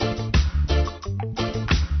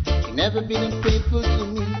 She never been unfaithful to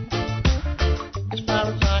me, as far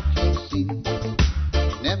as I can see.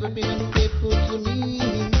 She's never been unfaithful to me,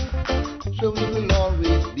 so it will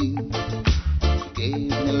always be. She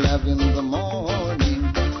gave me love in the morning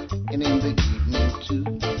and in the evening too.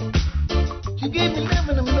 She gave me love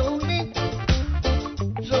when I'm lonely,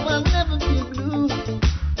 so I'll never feel blue.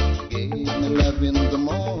 She gave me love in the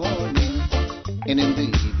morning and in the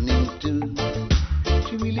evening too.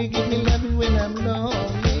 She really gave me love when I'm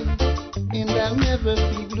lonely, and I'll never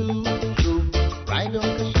feel blue. So ride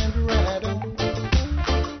on, Cassandra, ride on.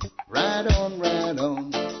 Ride on, ride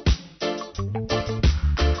on.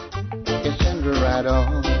 Cassandra, ride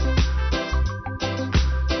on.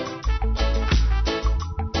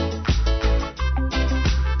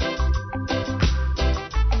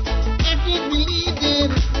 I can't believe that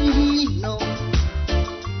it's real, no.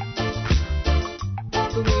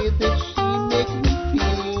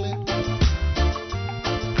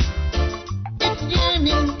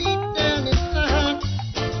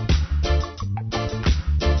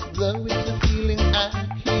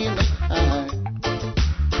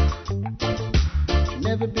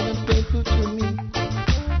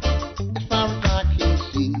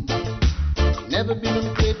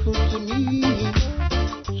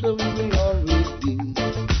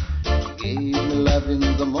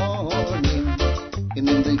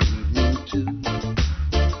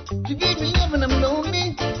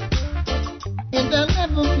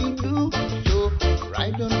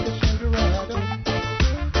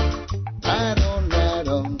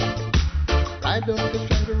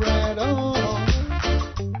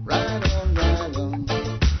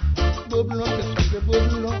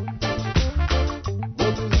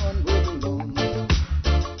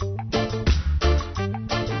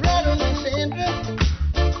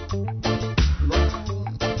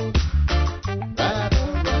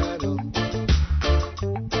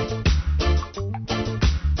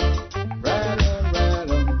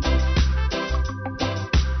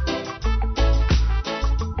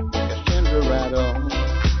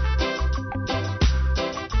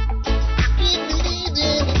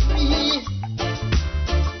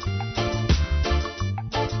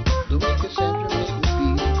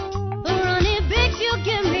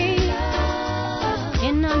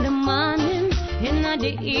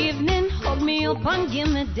 the evening, hold me up and give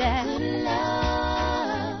me that. Good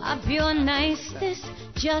love. I pure niceness,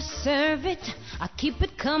 just serve it. I keep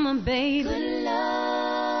it coming, baby. Good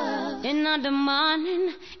love. In the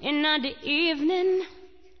morning, in the evening,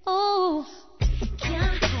 oh.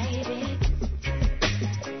 Can't hide it.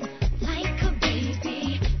 Like a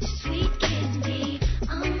baby, sweet candy,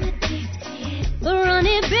 I'm addicted. The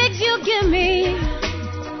Ronnie Biggs you give me.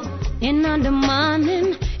 In the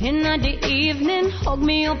morning, in the evening, hug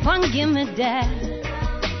me up and give me that.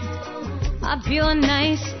 I pure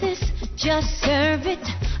niceness, just serve it.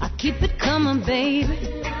 I keep it coming,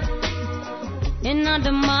 baby. In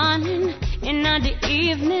the morning, in the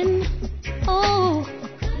evening, oh.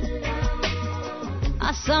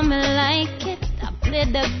 I saw me like it. I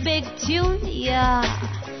played the big tune, yeah.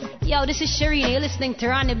 Yo, this is Sharina. You're listening to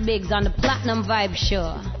Ronnie Biggs on the Platinum Vibe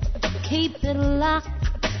Show. Keep it locked.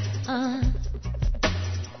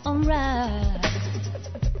 Alright.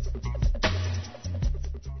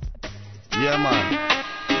 Yeah, man.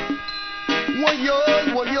 Woyo,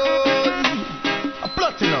 a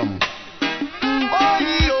platinum.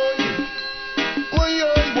 Woyo.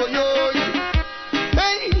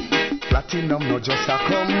 Hey, platinum no just a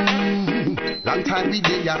come. Long time we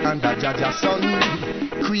dey under Jaja sun.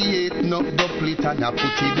 Create no duplicate and a put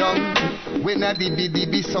it down. When a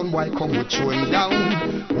DB son, why come we throw him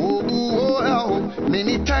down? Oh,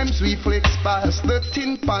 many times we flex past the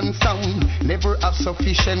tin pan sound. Never have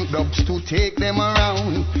sufficient dubs to take them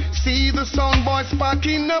around. See the sound boys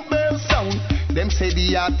packing a bell sound. Them say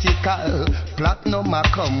the article platinum a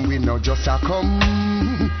come, we no just a come.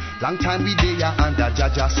 Long time we dey under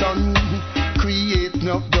Jaja sun. Create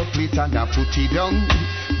no duplicate and a put it down.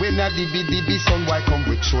 When a DB son, why come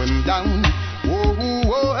we throw him down? Oh,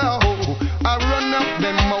 I run up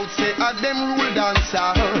them mouth, say a them rule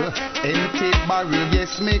dancer. Empty barrel,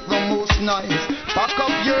 yes, make the most noise. Pack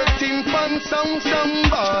up your tin pan sound,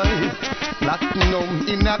 boy. Platinum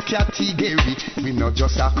in a category, we not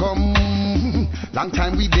just a come. Long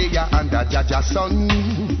time we dey under Jaja sun.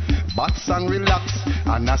 Bats and relax,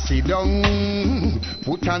 and I sit down.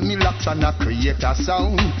 Put on me locks and I create a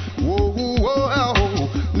sound. Whoa.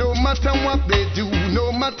 No matter what they do,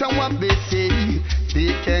 no matter what they say,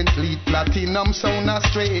 they can't lead platinum sound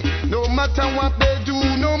astray. No matter what they do,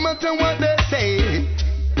 no matter what they say,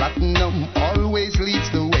 platinum always leads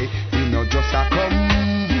the way. We not just a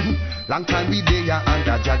come. Long time we dey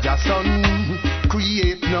under Jaja sun.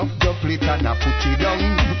 Create no duplicate and I put it down.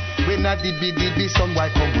 When a DB son, why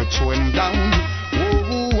come we throw him down?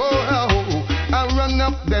 Whoa. I run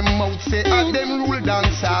up them mouth, say a them rule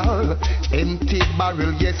dancer. Empty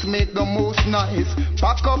barrel, yes, make the most noise.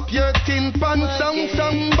 Pack up your tin pan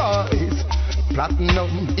sound, boys.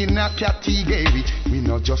 Platinum in a category, we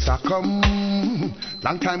not just a come.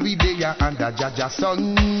 Long time we dey under Jaja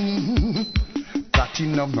sun.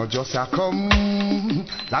 Platinum not just a come.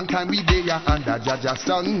 Long time we dey under Jaja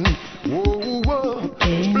sun. Whoa.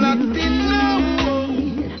 Platinum.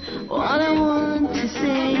 What I want to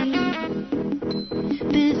say.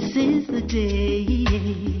 This is the day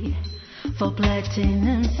for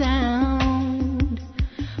platinum sound,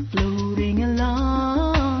 floating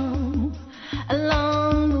along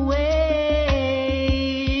the way,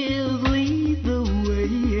 lead the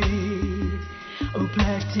way, oh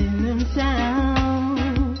platinum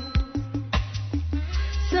sound.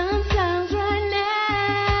 Some sounds right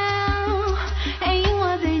now ain't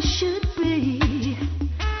what they should be,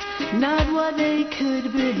 not what they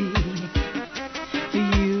could be.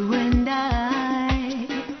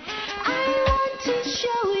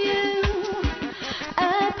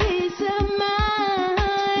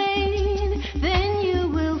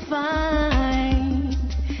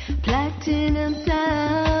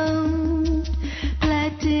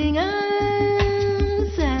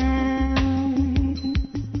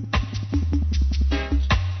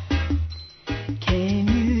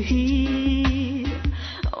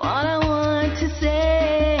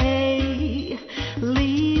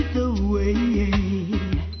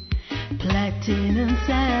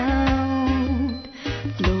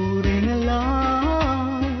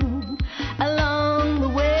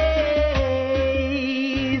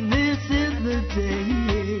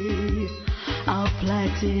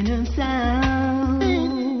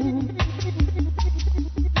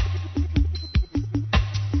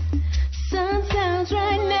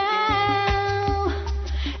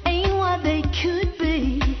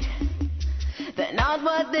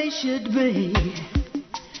 Should be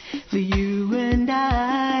for you and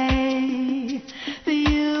I, for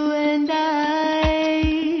you and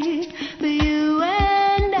I, for you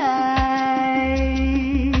and I.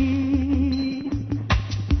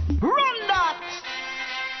 Run that!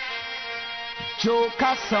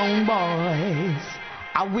 Joker sound boys.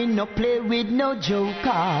 I will not play with no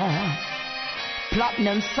joker.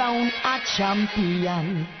 Platinum sound a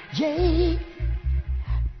champion. Yeah.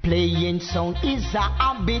 Playing sound is a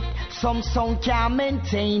habit. Some sound can't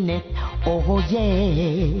maintain it. Oh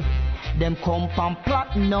yeah. Them come from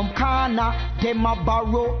platinum corner. Them a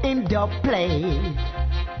borrow in the play.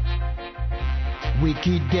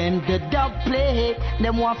 Wicked them the dog play.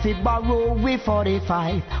 Them want fi borrow with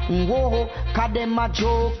 45. Whoa, cause them a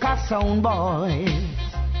joker sound boys.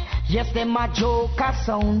 Yes, them a joker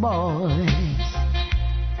sound boys.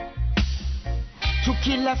 To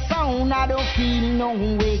kill a sound I don't feel no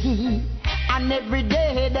way. And every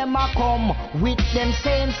day them a come with them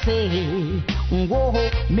same say. Whoa,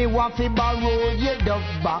 me want fi borrow your dog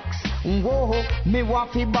box. Whoa, me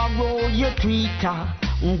want fi borrow your tweeter.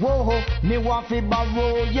 Whoa, me want fi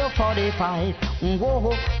borrow your 45.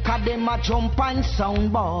 Whoa, cause them a jump and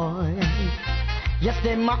sound boys. Yes,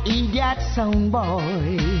 them a idiot sound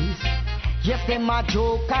boys. Yes, them a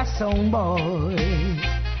joker sound boys.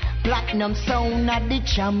 Platinum sound a the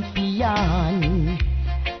champion.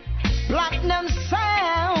 Platinum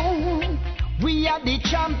sound, we are the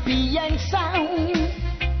champion sound.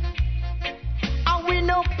 And we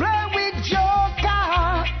no play with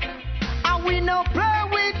joker. And we no play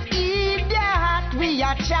with idiot. We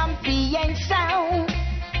are champion sound.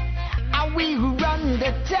 And we run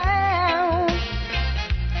the town.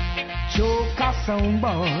 Joker sound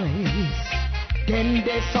boys. Then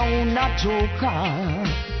they sound a joker.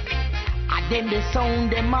 And then they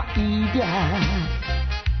sound them a idiot.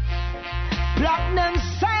 Platinum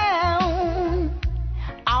sound.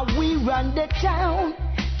 And we run the town.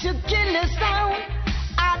 To kill the sound.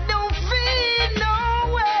 I don't feel no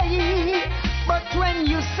way. But when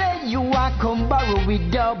you say you are come borrow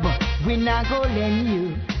with dub, we not go lend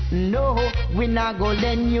you. No, we not go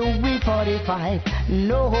lend you with 45.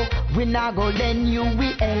 No, we not go lend you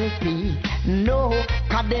with LP. No,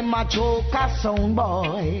 cause them a joker sound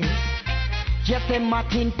boys. Yes, them a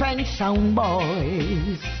tin pen sound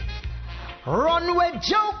boys. Run with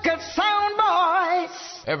joker sound boys.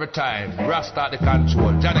 Every time, Rasta the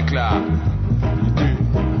control, Johnny Clark.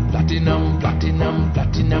 Platinum, platinum,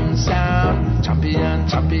 platinum sound. Champion,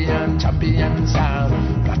 champion, champion sound.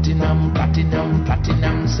 Platinum, platinum,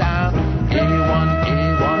 platinum sound. A1,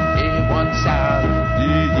 A1, A1 sound.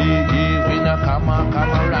 Yeah, yeah, yeah, we not come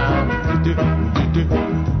around.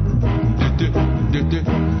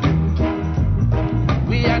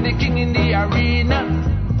 We are the king in the arena.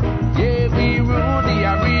 Yeah, we rule the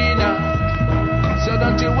arena. So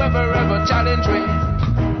don't you ever challenge me.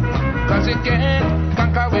 Cause you can't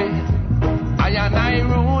conquer me. I and I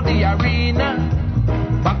rule the arena.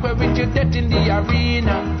 Back where with your death in the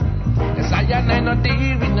arena. Yes, I and I no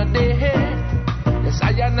deal with no dead. Yes,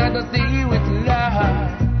 I and I no deal with lie.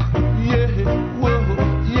 Yeah, whoa,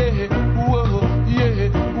 yeah, whoa, yeah,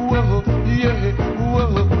 whoa, yeah,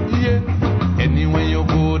 whoa, yeah. Anywhere you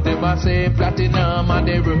go, them a say platinum and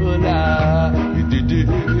they ruler. You did it.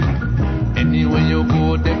 Anywhere you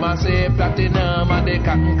go, them a say platinum and they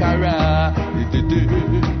conqueror. You did it.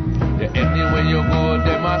 Anywhere you go,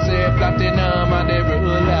 them a say platinum and they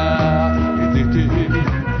ruler. You did it.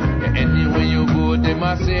 Anywhere you go, them a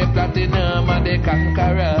say platinum and they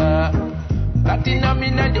conqueror. Platinum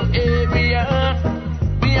in your area.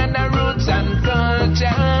 We on the roots and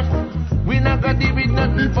culture. We not got deal with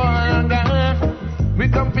nothing vulgar. We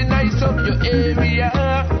come to nice up your area.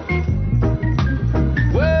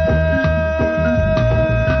 Whoa.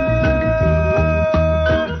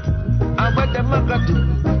 And what them a got do?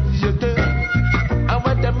 You do. And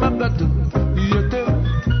what them a got do? You do.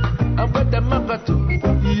 And what them a got do?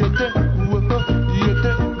 You do. You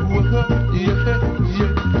do.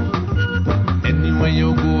 Yeah. Anywhere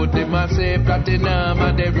you go, them a say platinum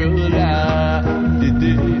and they ruler.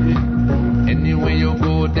 Anywhere you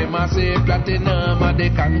go, them a say platinum and they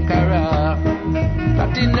conqueror.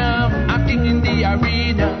 Platinum, a king in the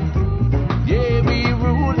arena. Yeah, we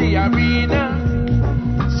rule the arena.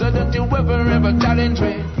 So don't you ever challenge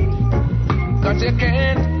me. Cause you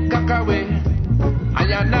can't conquer me. I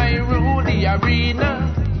and I rule the arena.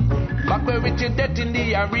 Back where with your death in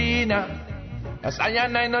the arena. As I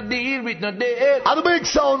and I no deal with no dead. And the big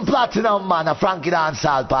sound platinum man, a Frankie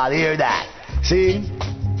dancehall pal, hear that? See?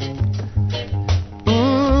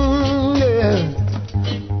 Yeah.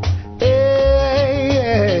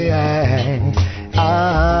 Hey, yeah.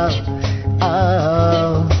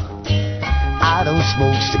 I don't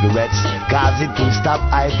smoke cigarettes, cause it will stop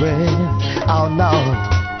I breath. Oh no.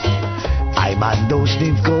 I man don't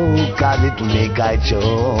sniff coke, cause it will make I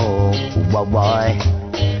choke. Oh boy.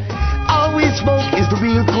 All we smoke is the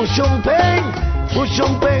real cushion pain.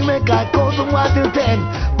 Cushion bang, make I count from 1 till 10.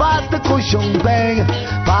 Pass the cushion bang,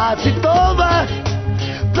 pass it over.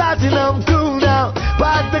 Platinum crew now,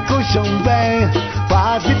 pass the cushion bang,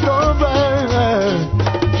 pass it over.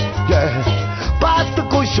 Yeah, pass the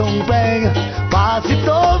cushion bang, pass it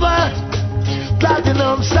over.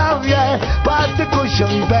 Platinum sound, yeah, pass the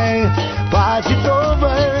cushion bang, pass it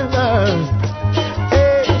over.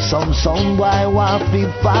 Hey, some boy want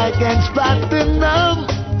to fight against platinum,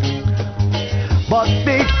 but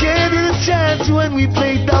they can't get a chance when we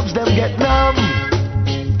play dubs, them get numb.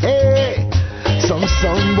 Hey, some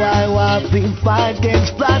boy want to fight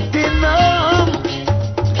against platinum.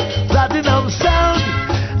 Platinum sound,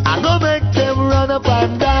 I gonna make them run up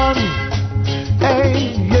and down.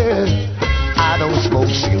 Hey, yeah, I don't smoke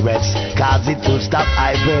cigarettes, cause it will stop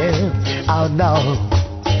I breath. Oh no,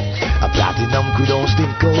 a platinum could don't stick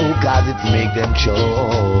cold, cause it make them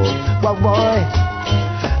choke. But boy,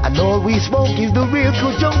 I know we smoke is the real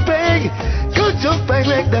cushion bang. Cushion bang,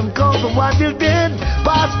 make them call from 1 till 10.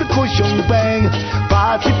 Pass the cushion bang,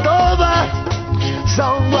 pass it over.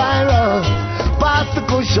 Some viral, pass the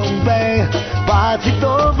cushion bang, pass it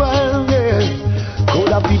over. Yeah. Could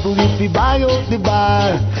have people if we buy out the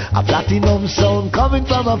bar. A platinum sound coming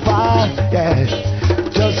from afar. Yeah,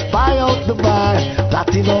 just buy out the bar.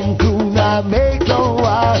 Platinum crew now make no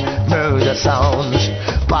war. Murder sounds,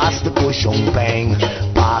 pass the cushion bang,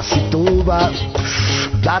 pass it over.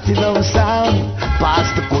 Platinum sound, pass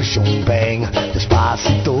the cushion bang, just pass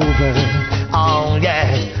it over. Oh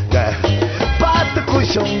yeah, yeah. Pass the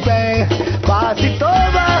cushion bang, pass it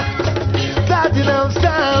over. Platinum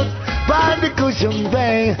sound, pass the cushion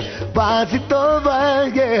bang, pass it over.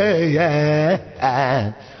 Yeah,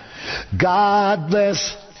 yeah. God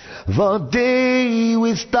bless the day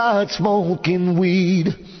we start smoking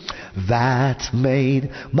weed. That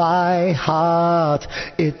made my heart,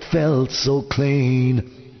 it felt so clean.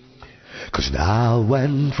 'Cause now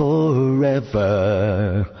and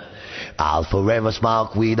forever, I'll forever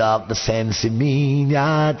smoke weed off the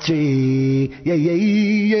sensimilla tree. Yeah, yeah,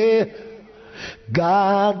 yeah.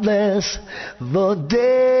 God bless the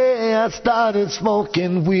day I started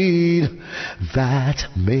smoking weed. That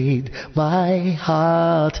made my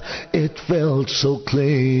heart, it felt so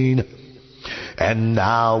clean. And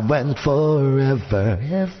now and forever,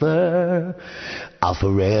 ever, I'll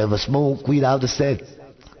forever smoke without the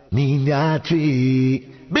sensimilla tree.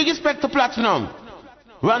 Big respect to Platinum,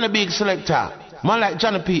 Ronnie Biggs selector, man like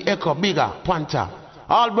Johnny P, Echo, Bigger, Panther,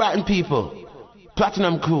 all Brighton people,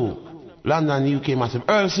 Platinum crew, London, UK massive,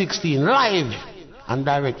 Earl 16, live and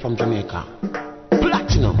direct from Jamaica.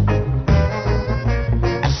 Platinum,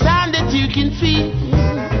 a sound that you can feel.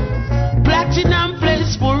 Platinum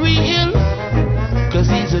plays for real, 'cause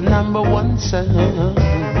he's a #1 sound.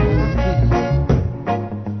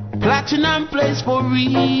 Platinum plays for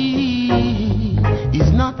real,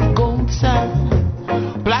 he's not gold sound.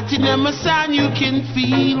 Platinum a sound you can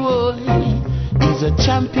feel, boy, he's a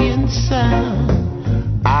champion sound.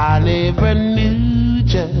 I never knew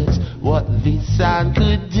just what this sound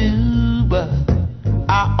could do, but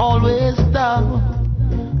I always thought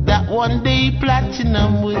that one day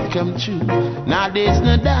Platinum would come true. Now there's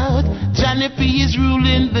no doubt Johnny P is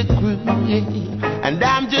ruling the crew, yeah. And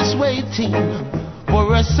I'm just waiting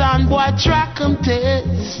for a soundboy track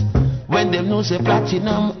contest when them know say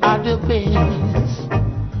Platinum are the best.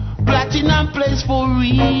 Platinum plays for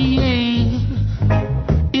real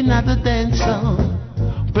in other dance song.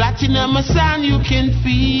 Platinum a sound you can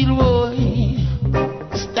feel, boy,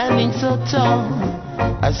 standing so tall.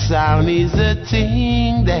 A sound is a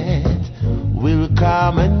thing that will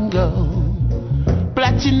come and go.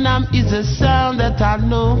 Platinum is a sound that I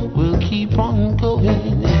know will keep on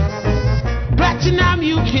going. Platinum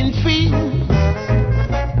you can feel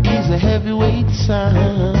is a heavyweight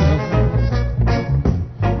sound.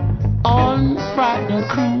 On Brighton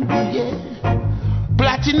crew, yeah.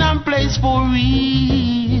 Platinum plays for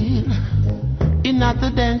real in other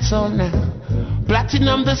dance hall now.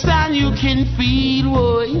 Platinum the sound you can feel,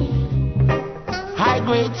 boy, high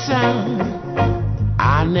grade sound.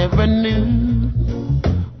 I never knew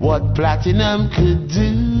what Platinum could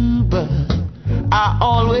do, but I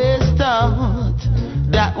always thought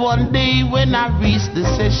that one day when I reach the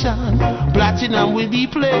session, Platinum will be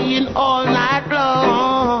playing all night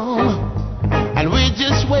long. And we're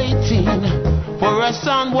just waiting for a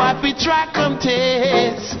soundboy track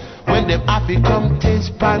contest. When them happy come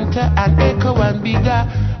taste Panther and Echo and Bigger.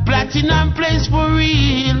 Platinum plays for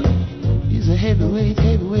real. He's a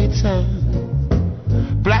heavyweight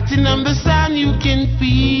sound. Platinum the sound you can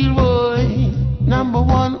feel, boy,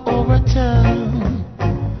 #1 over town.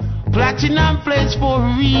 Platinum Platinum plays for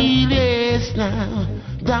real, yes, now.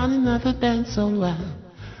 Down another dance all while.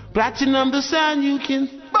 Platinum the sound you can.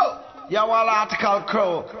 You all article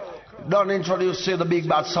crow. Don't introduce you the big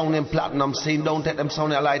bad sound in platinum scene. Don't take them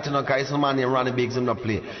sound your light in a case. The man named Ronnie Biggs him no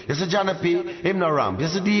play. You see Johnny P, him no ramp. You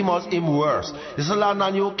see Demos, him worse. You see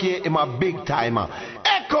London UK, him a big timer.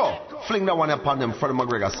 Echo, fling that one upon them. Freddie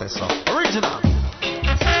McGregor says so. Original.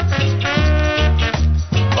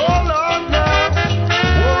 Oh Lord, now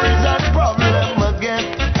worries and problem again.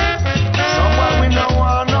 Someone we know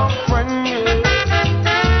are no friend. Yeah.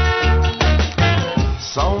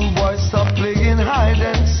 Some boys stop playing hide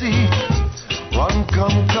and seek. Run,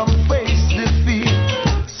 come face defeat.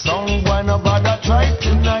 Some boy no bother try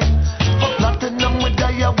tonight. For platinum with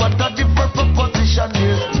Daya, what a different proposition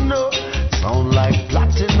is. No, sound like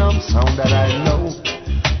platinum, sound that I know.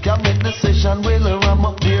 Can make decision, will ram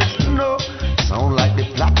up there. No, sound like the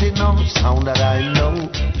platinum, sound that I know.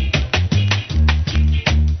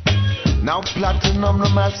 Now platinum, the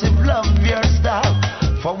massive love your style.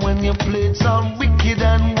 From when you played some wicked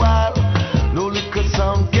and wild. No liquor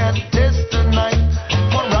sound can test tonight.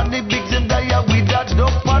 For Ronnie Biggs and Daya with that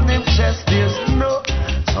dope on him chest. There's no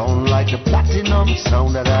sound like the platinum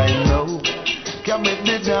sound that I know. Can make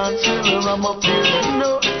the dance will ram up there.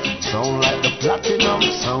 No sound like the platinum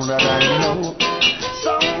sound that I know.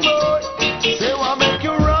 Some boy say what make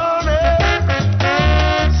you run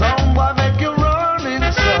it. Some boy make you run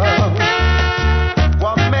it some.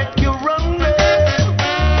 What make you run it.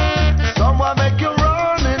 Someone make you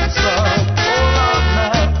run in some. Oh Lord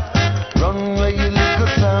now. Run where you lick a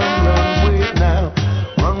sound. Run way now.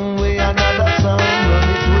 Run way another sound. Run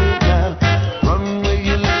it way now. Run where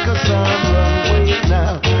you lick a sound. Run way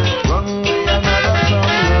now. Run way another sound.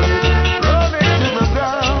 Run it to the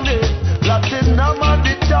ground. Platinum on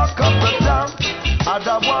the talk of the town.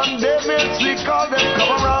 Other one day makes we call them come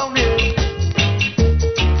around here.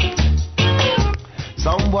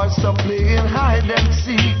 Some boys stop playing hide and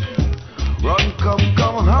seek. Run,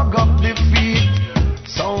 come, hug up the feet.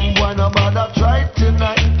 Someone about to try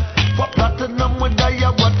tonight. For platinum with Daya,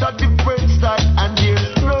 what a different style. And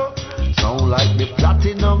there's no sound like the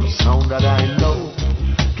platinum sound that I know.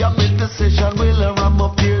 Can make decision, will I ram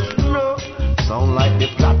up here? No sound like the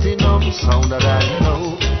platinum sound that I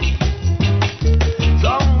know.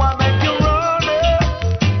 Someone make you run it.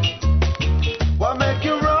 What make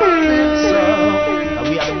you run it, so? And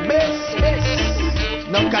we are the best.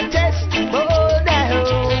 No contest.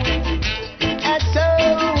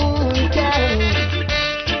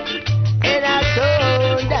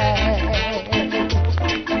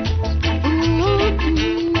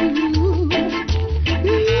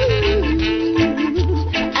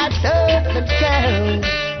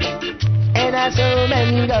 So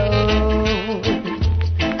many go,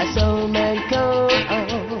 so many go,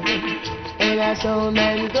 and so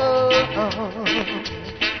many go.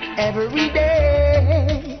 Every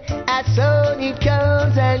day, so it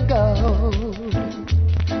comes and goes.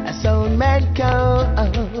 So many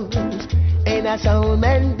goes, and so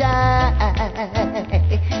many die.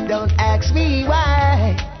 Don't ask me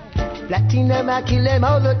why. Platinum, I kill them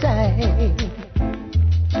all the time.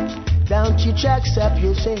 Don't you chucks up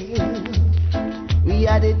yourself. We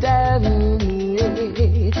are the dominant,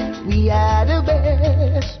 we are the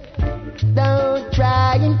best. Don't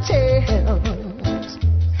try and tell.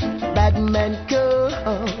 Bad man goes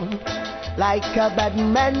like a bad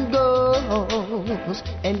man goes,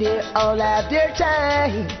 and they all have their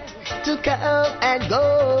time to come and go.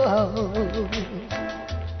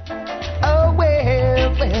 Oh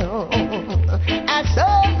well, I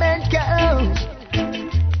saw man comes,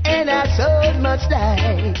 and I saw must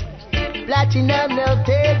die. Platinum, they'll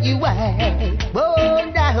tell you why.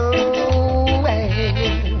 Oh, down well,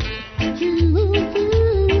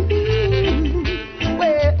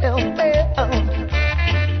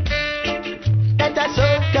 that our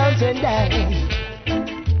soul comes and dies.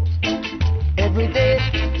 Every day,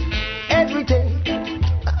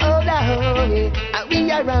 oh, down, yeah. And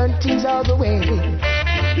we are run things all the way.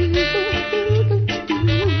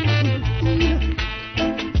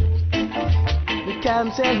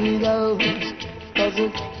 Comes and he goes, cause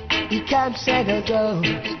he comes and he goes.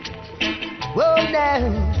 Whoa now,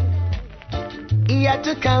 he had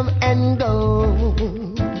to come and go.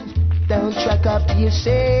 Don't truck up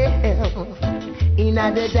yourself in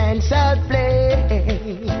the dancehall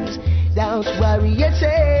place. Don't worry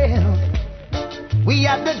yourself, we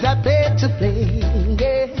have the play to play.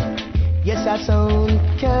 Yeah. Yes, our sound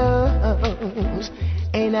comes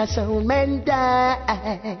and our sound men die.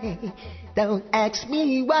 Don't ask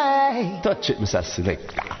me why. Touch it, Mr.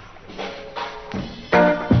 Selector.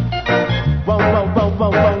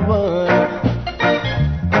 Whoa.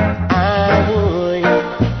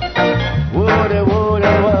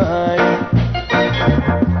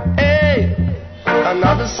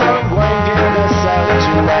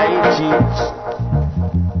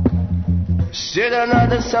 Should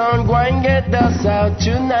another sound go and get us out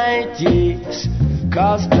tonight, yes.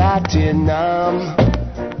 Cause platinum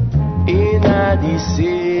in a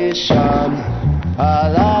decision.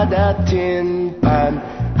 All of that tin pan,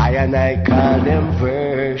 I call them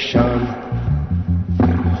version.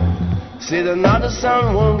 Said another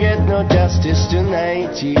song won't get no justice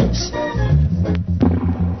tonight, yes.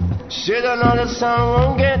 Said another song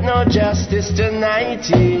won't get no justice tonight,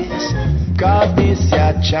 yes. Cause this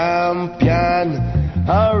ya champion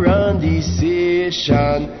around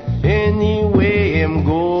decision. Anyway him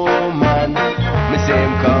go, man. Me say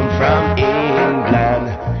him come from England.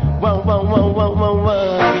 Whoa, whoa, whoa, whoa, whoa, whoa.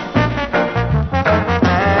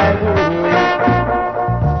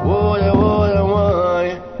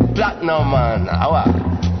 Platinum man,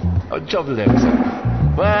 I'll trouble them, sir.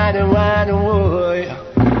 Why the boy?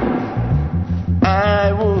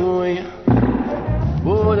 I would.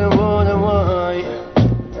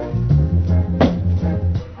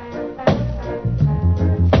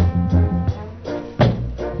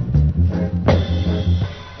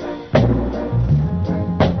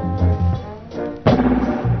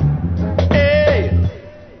 Hey,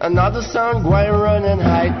 another song going run and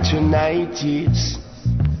hide tonight, yes.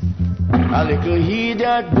 A little heat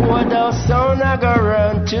that board out sound I go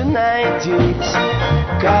run tonight, yes.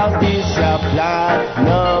 Cause this a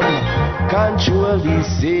platinum control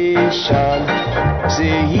decision.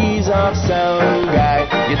 Say he's a sound guy,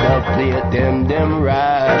 you don't play them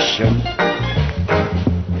ration.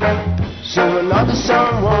 So another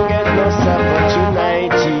song won't get no supper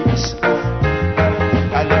tonight, yes.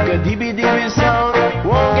 A little dibby sound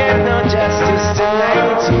won't get no justice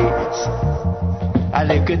tonight, yes. A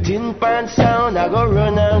little tin pan sound I go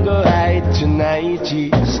run and go hide tonight,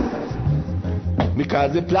 yes.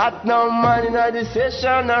 Because the platinum man in the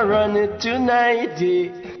session I run it tonight,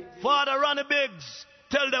 yeah. Father Ronnie Biggs,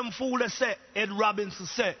 tell them fool they say, Ed Robinson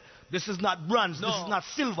say, this is not bronze, this is not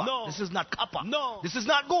silver, this is not copper, this is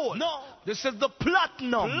not gold, this is the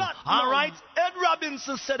platinum. Alright, Ed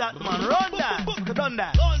Robinson said that, man. Run that, done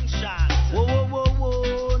that. Gunshot. Whoa, whoa, whoa,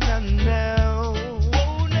 whoa, now.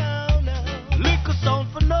 Whoa, now. Liquor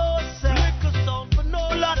sound for no sense. Liquor sound for no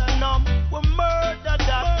platinum, we murder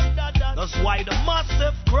that. That's why the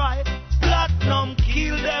massive cry, platinum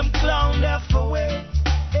kill them clown left away.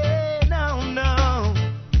 Hey, now,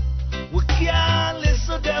 we can't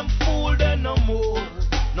listen them fool them no more.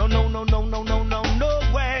 No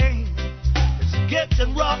way. It's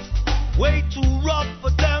getting rough, way too rough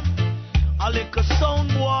for them. I like a sound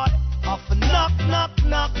boy, off a knock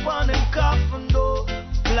on him coffin door.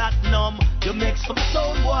 Platinum, you make some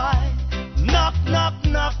sound boy, knock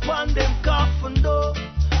on them coffin door.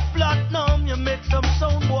 Platinum, you make some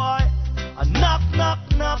sound boy, a knock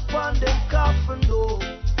on them coffin door.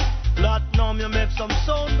 Platinum, you make some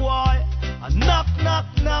sound boy, a knock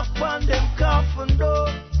on them coffin door.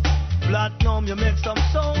 Platinum, you make some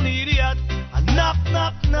sound idiot, a knock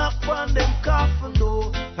on them coffin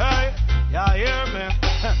door. Hey, y'all hear me?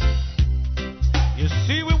 You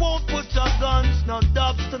see, we won't put our guns, no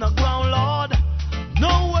dubs to the ground, Lord.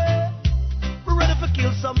 No way. We're ready for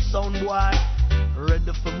kill some sound boy.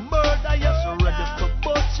 Ready for murder, yes, ready for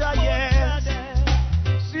butcher, yes.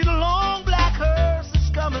 See the long black hearse is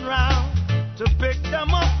coming round to pick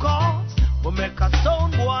them up, cause we make a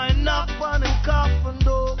sound boy knock on him coffin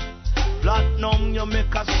door. Platinum, you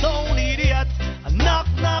make a sound idiot, a knock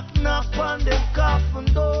on them coffin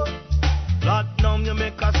door. Platinum, you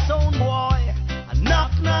make a sound boy, a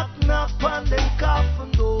knock on them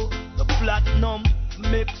coffin door. The platinum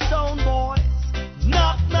make sound boys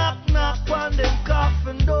knock on them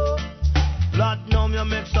coffin door. Platinum, you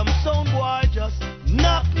make some sound boy just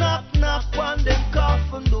knock on them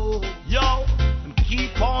coffin door. Yo, and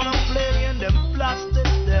keep on playing them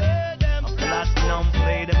plastics there. Platinum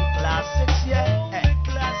play them classics, yeah.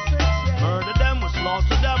 Murder them, we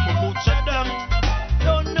slaughter them, we butcher them.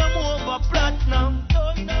 Turn them over, platinum.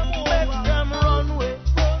 Make them run away.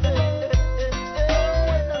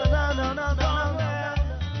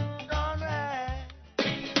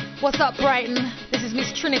 What's up, Brighton? This is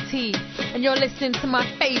Miss Trinity, and you're listening to my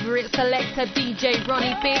favorite selector, DJ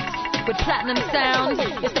Ronnie Biggs, with Platinum Sound.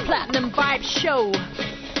 It's the Platinum Vibe Show.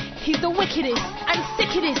 He's the wickedest and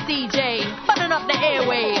sickest DJ, funning up the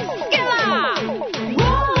airwaves. Get out!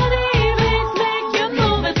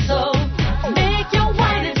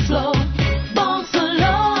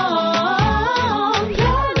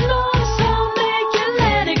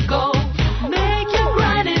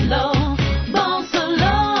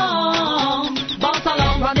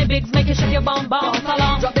 Bum, bounce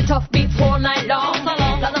along. Drop the tough beats all night long.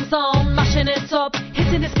 Platinum sound, mashing it up. Hit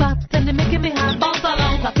Hitting the spot and they making me hot. Bounce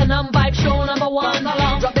along, platinum vibe show number one.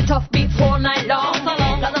 Drop the tough beats all night long.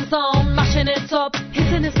 Platinum sound, mashing it up.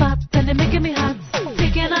 Hitting the spot and they making me hot.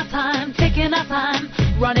 Taking our time, taking our time.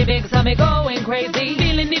 Ronnie Biggs have me going crazy.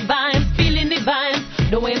 Feeling the vibes, feeling the vibes.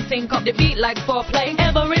 The way him sync up the beat like foreplay.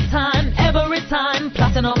 Every time,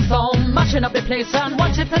 platinum sound, mashing up the place and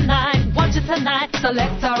watch it tonight, watch it tonight.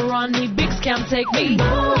 Selector Ronnie Biggs can't take me.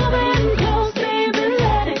 Moving close, baby,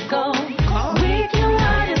 let it go. We can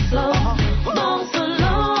ride it slow, bounce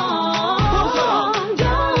along.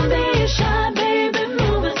 Don't be shy, baby,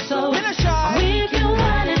 move it so. We can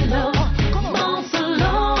ride it low, bounce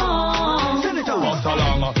along. Bounce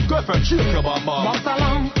along, girlfriend, shake your bum bum. Bounce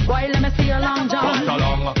along, why let me see your long john. Bounce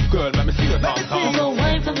along, girl, let me see your tongue tongue. So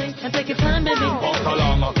wine for me and take your time, baby. Bounce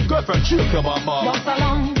along, girlfriend, shake your bum bum. Bounce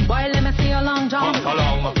along, why let me see your long john. Bounce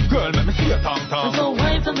along, girl, let me see your tongue tongue. So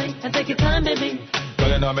wine for me and take your time, baby. Girl,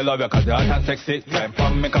 you know me love you cause you're hot and sexy. Climb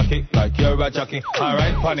from me cocky like you're a jockey.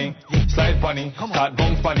 Alright, funny, slide funny, start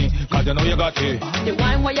bounce funny, cause you know you got it. The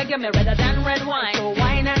wine where you give me redder than red wine. So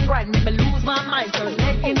wine and grind, make me lose my mind. So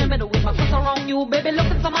leg in the middle with my foot around you. Baby,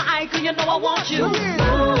 looking for my eye cause you know I want you.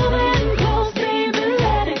 Moving close, baby,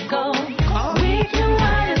 let it go. We can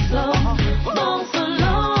ride it slow, bounce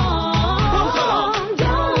along.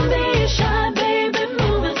 Don't be shy, baby,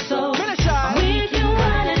 move it so. We can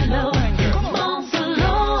ride it low, bounce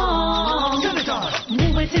along.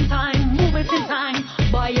 Move it in time, move it in time.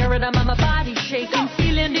 Boy, you're rhythm and my body shaking,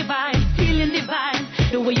 feeling the vibes, feeling the vibes.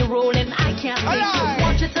 The way you're rolling, I can't take you.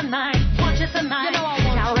 Watch it tonight, watch it tonight.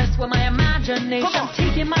 Now rest with my imagination,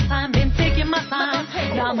 taking my time, been taking my time.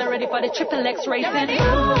 Now I'm ready for the triple X racing.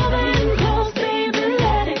 Moving close, baby,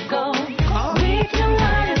 let it go. We can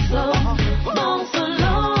ride it slow, bounce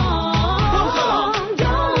along.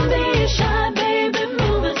 Don't be shy, baby,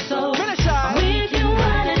 move it so. We can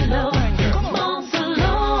ride it low, bounce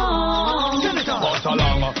along. Bounce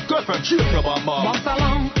along, girlfriend, shake your bum bum. Bounce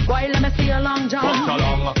along, why let me see your long john. Bounce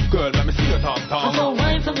along, girl, let me see your tongue tongue. So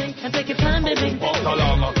wine for me and take your time, baby. Bounce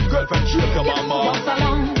along, girlfriend, shake your bum bum. Bounce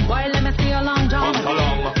along, why let me see your long john. Bounce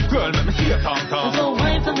along, girl, let me see your tongue tongue. So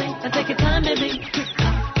wine for me and take your time, baby.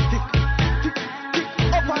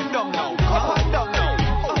 Up and down now, up and down now.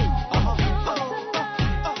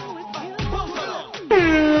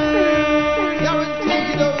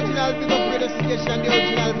 Guaranteed the original big up radio station, the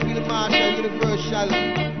original Field Marshal Universal.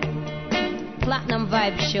 Platinum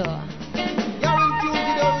Vibe Show. Guaranteed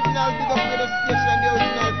the original big up radio station, the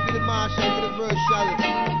original Field Marshal Universal.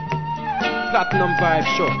 Platinum Vibe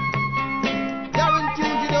Show.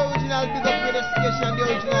 Guaranteed the original big up radio station, the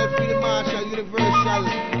original Field Marshal Universal.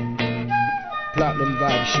 Platinum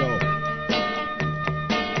Vibe Show.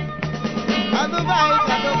 And the vibes,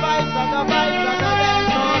 and the vibes,